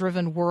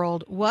Success-Driven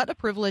World. What a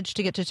privilege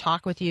to get to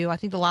talk with you. I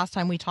think the last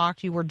time we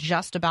talked, you were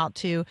just about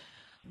to,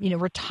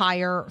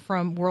 retire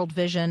from World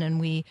Vision, and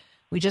we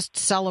just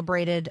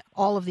celebrated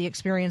all of the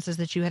experiences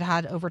that you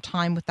had over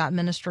time with that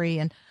ministry,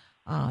 and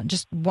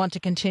just want to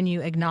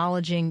continue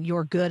acknowledging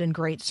your good and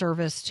great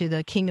service to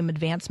the kingdom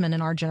advancement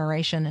in our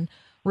generation, and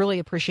really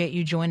appreciate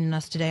you joining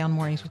us today on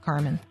Mornings with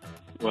Carmen.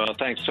 Well,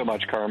 thanks so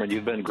much, Carmen.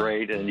 You've been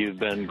great, and you've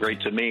been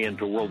great to me and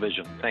to World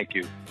Vision. Thank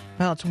you.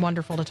 Well, it's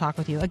wonderful to talk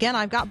with you. Again,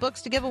 I've got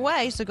books to give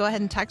away, so go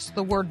ahead and text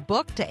the word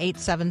book to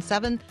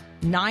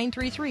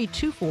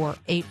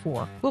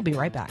 877-933-2484. We'll be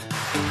right back.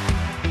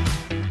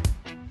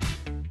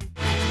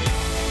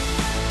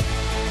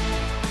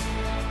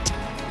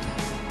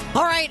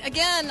 All right,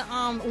 again,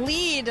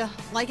 lead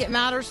like it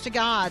matters to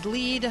God.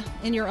 Lead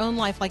in your own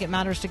life like it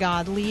matters to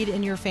God. Lead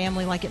in your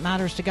family like it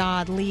matters to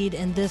God. Lead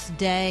in this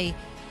day,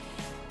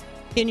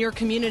 in your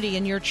community,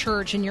 in your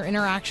church, in your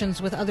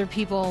interactions with other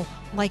people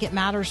like it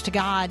matters to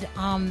God.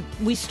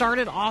 We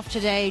started off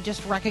today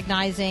just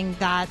recognizing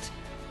that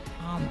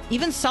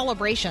even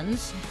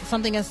celebrations,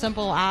 something as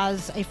simple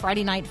as a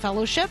Friday night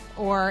fellowship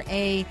or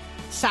a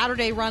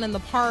Saturday run in the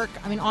park,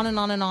 on and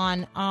on and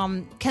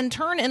on, can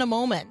turn in a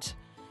moment.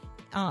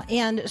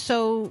 And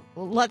so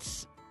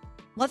let's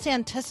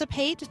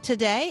anticipate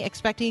today,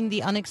 expecting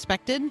the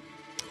unexpected,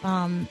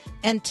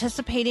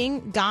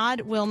 anticipating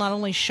God will not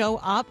only show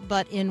up,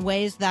 but in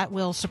ways that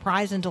will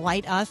surprise and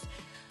delight us,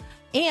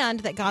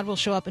 and that God will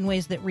show up in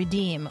ways that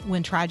redeem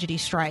when tragedy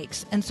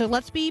strikes. And so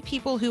let's be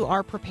people who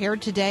are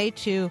prepared today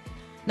to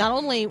not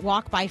only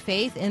walk by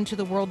faith into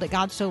the world that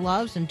God so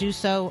loves and do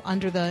so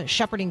under the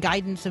shepherding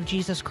guidance of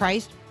Jesus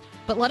Christ,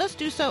 but let us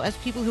do so as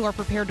people who are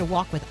prepared to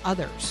walk with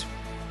others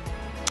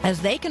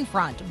as they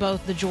confront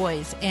both the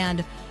joys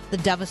and the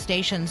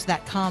devastations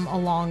that come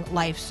along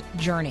life's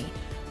journey.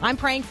 I'm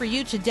praying for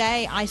you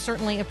today. I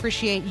certainly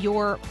appreciate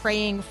your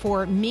praying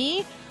for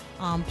me.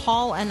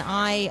 Paul and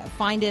I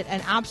find it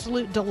an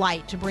absolute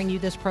delight to bring you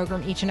this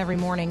program each and every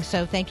morning.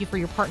 So thank you for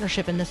your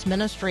partnership in this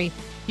ministry.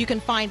 You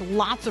can find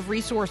lots of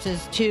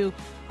resources to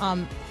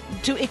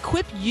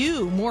equip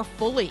you more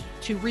fully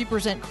to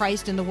represent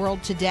Christ in the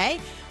world today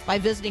by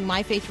visiting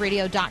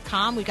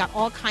myfaithradio.com. We've got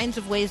all kinds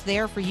of ways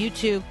there for you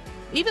to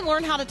even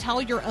learn how to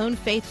tell your own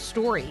faith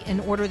story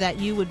in order that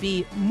you would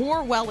be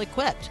more well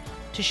equipped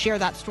to share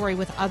that story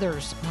with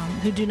others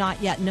who do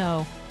not yet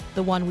know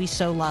the one we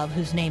so love,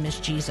 whose name is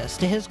Jesus.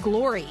 To his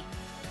glory.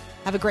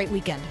 Have a great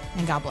weekend,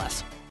 and God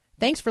bless.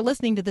 Thanks for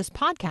listening to this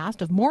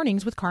podcast of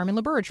Mornings with Carmen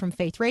LaBerge from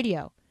Faith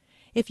Radio.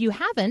 If you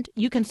haven't,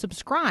 you can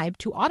subscribe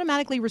to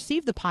automatically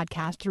receive the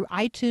podcast through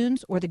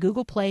iTunes or the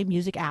Google Play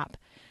Music app.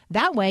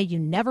 That way, you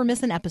never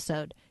miss an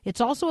episode. It's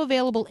also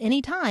available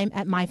anytime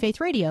at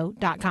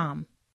myfaithradio.com.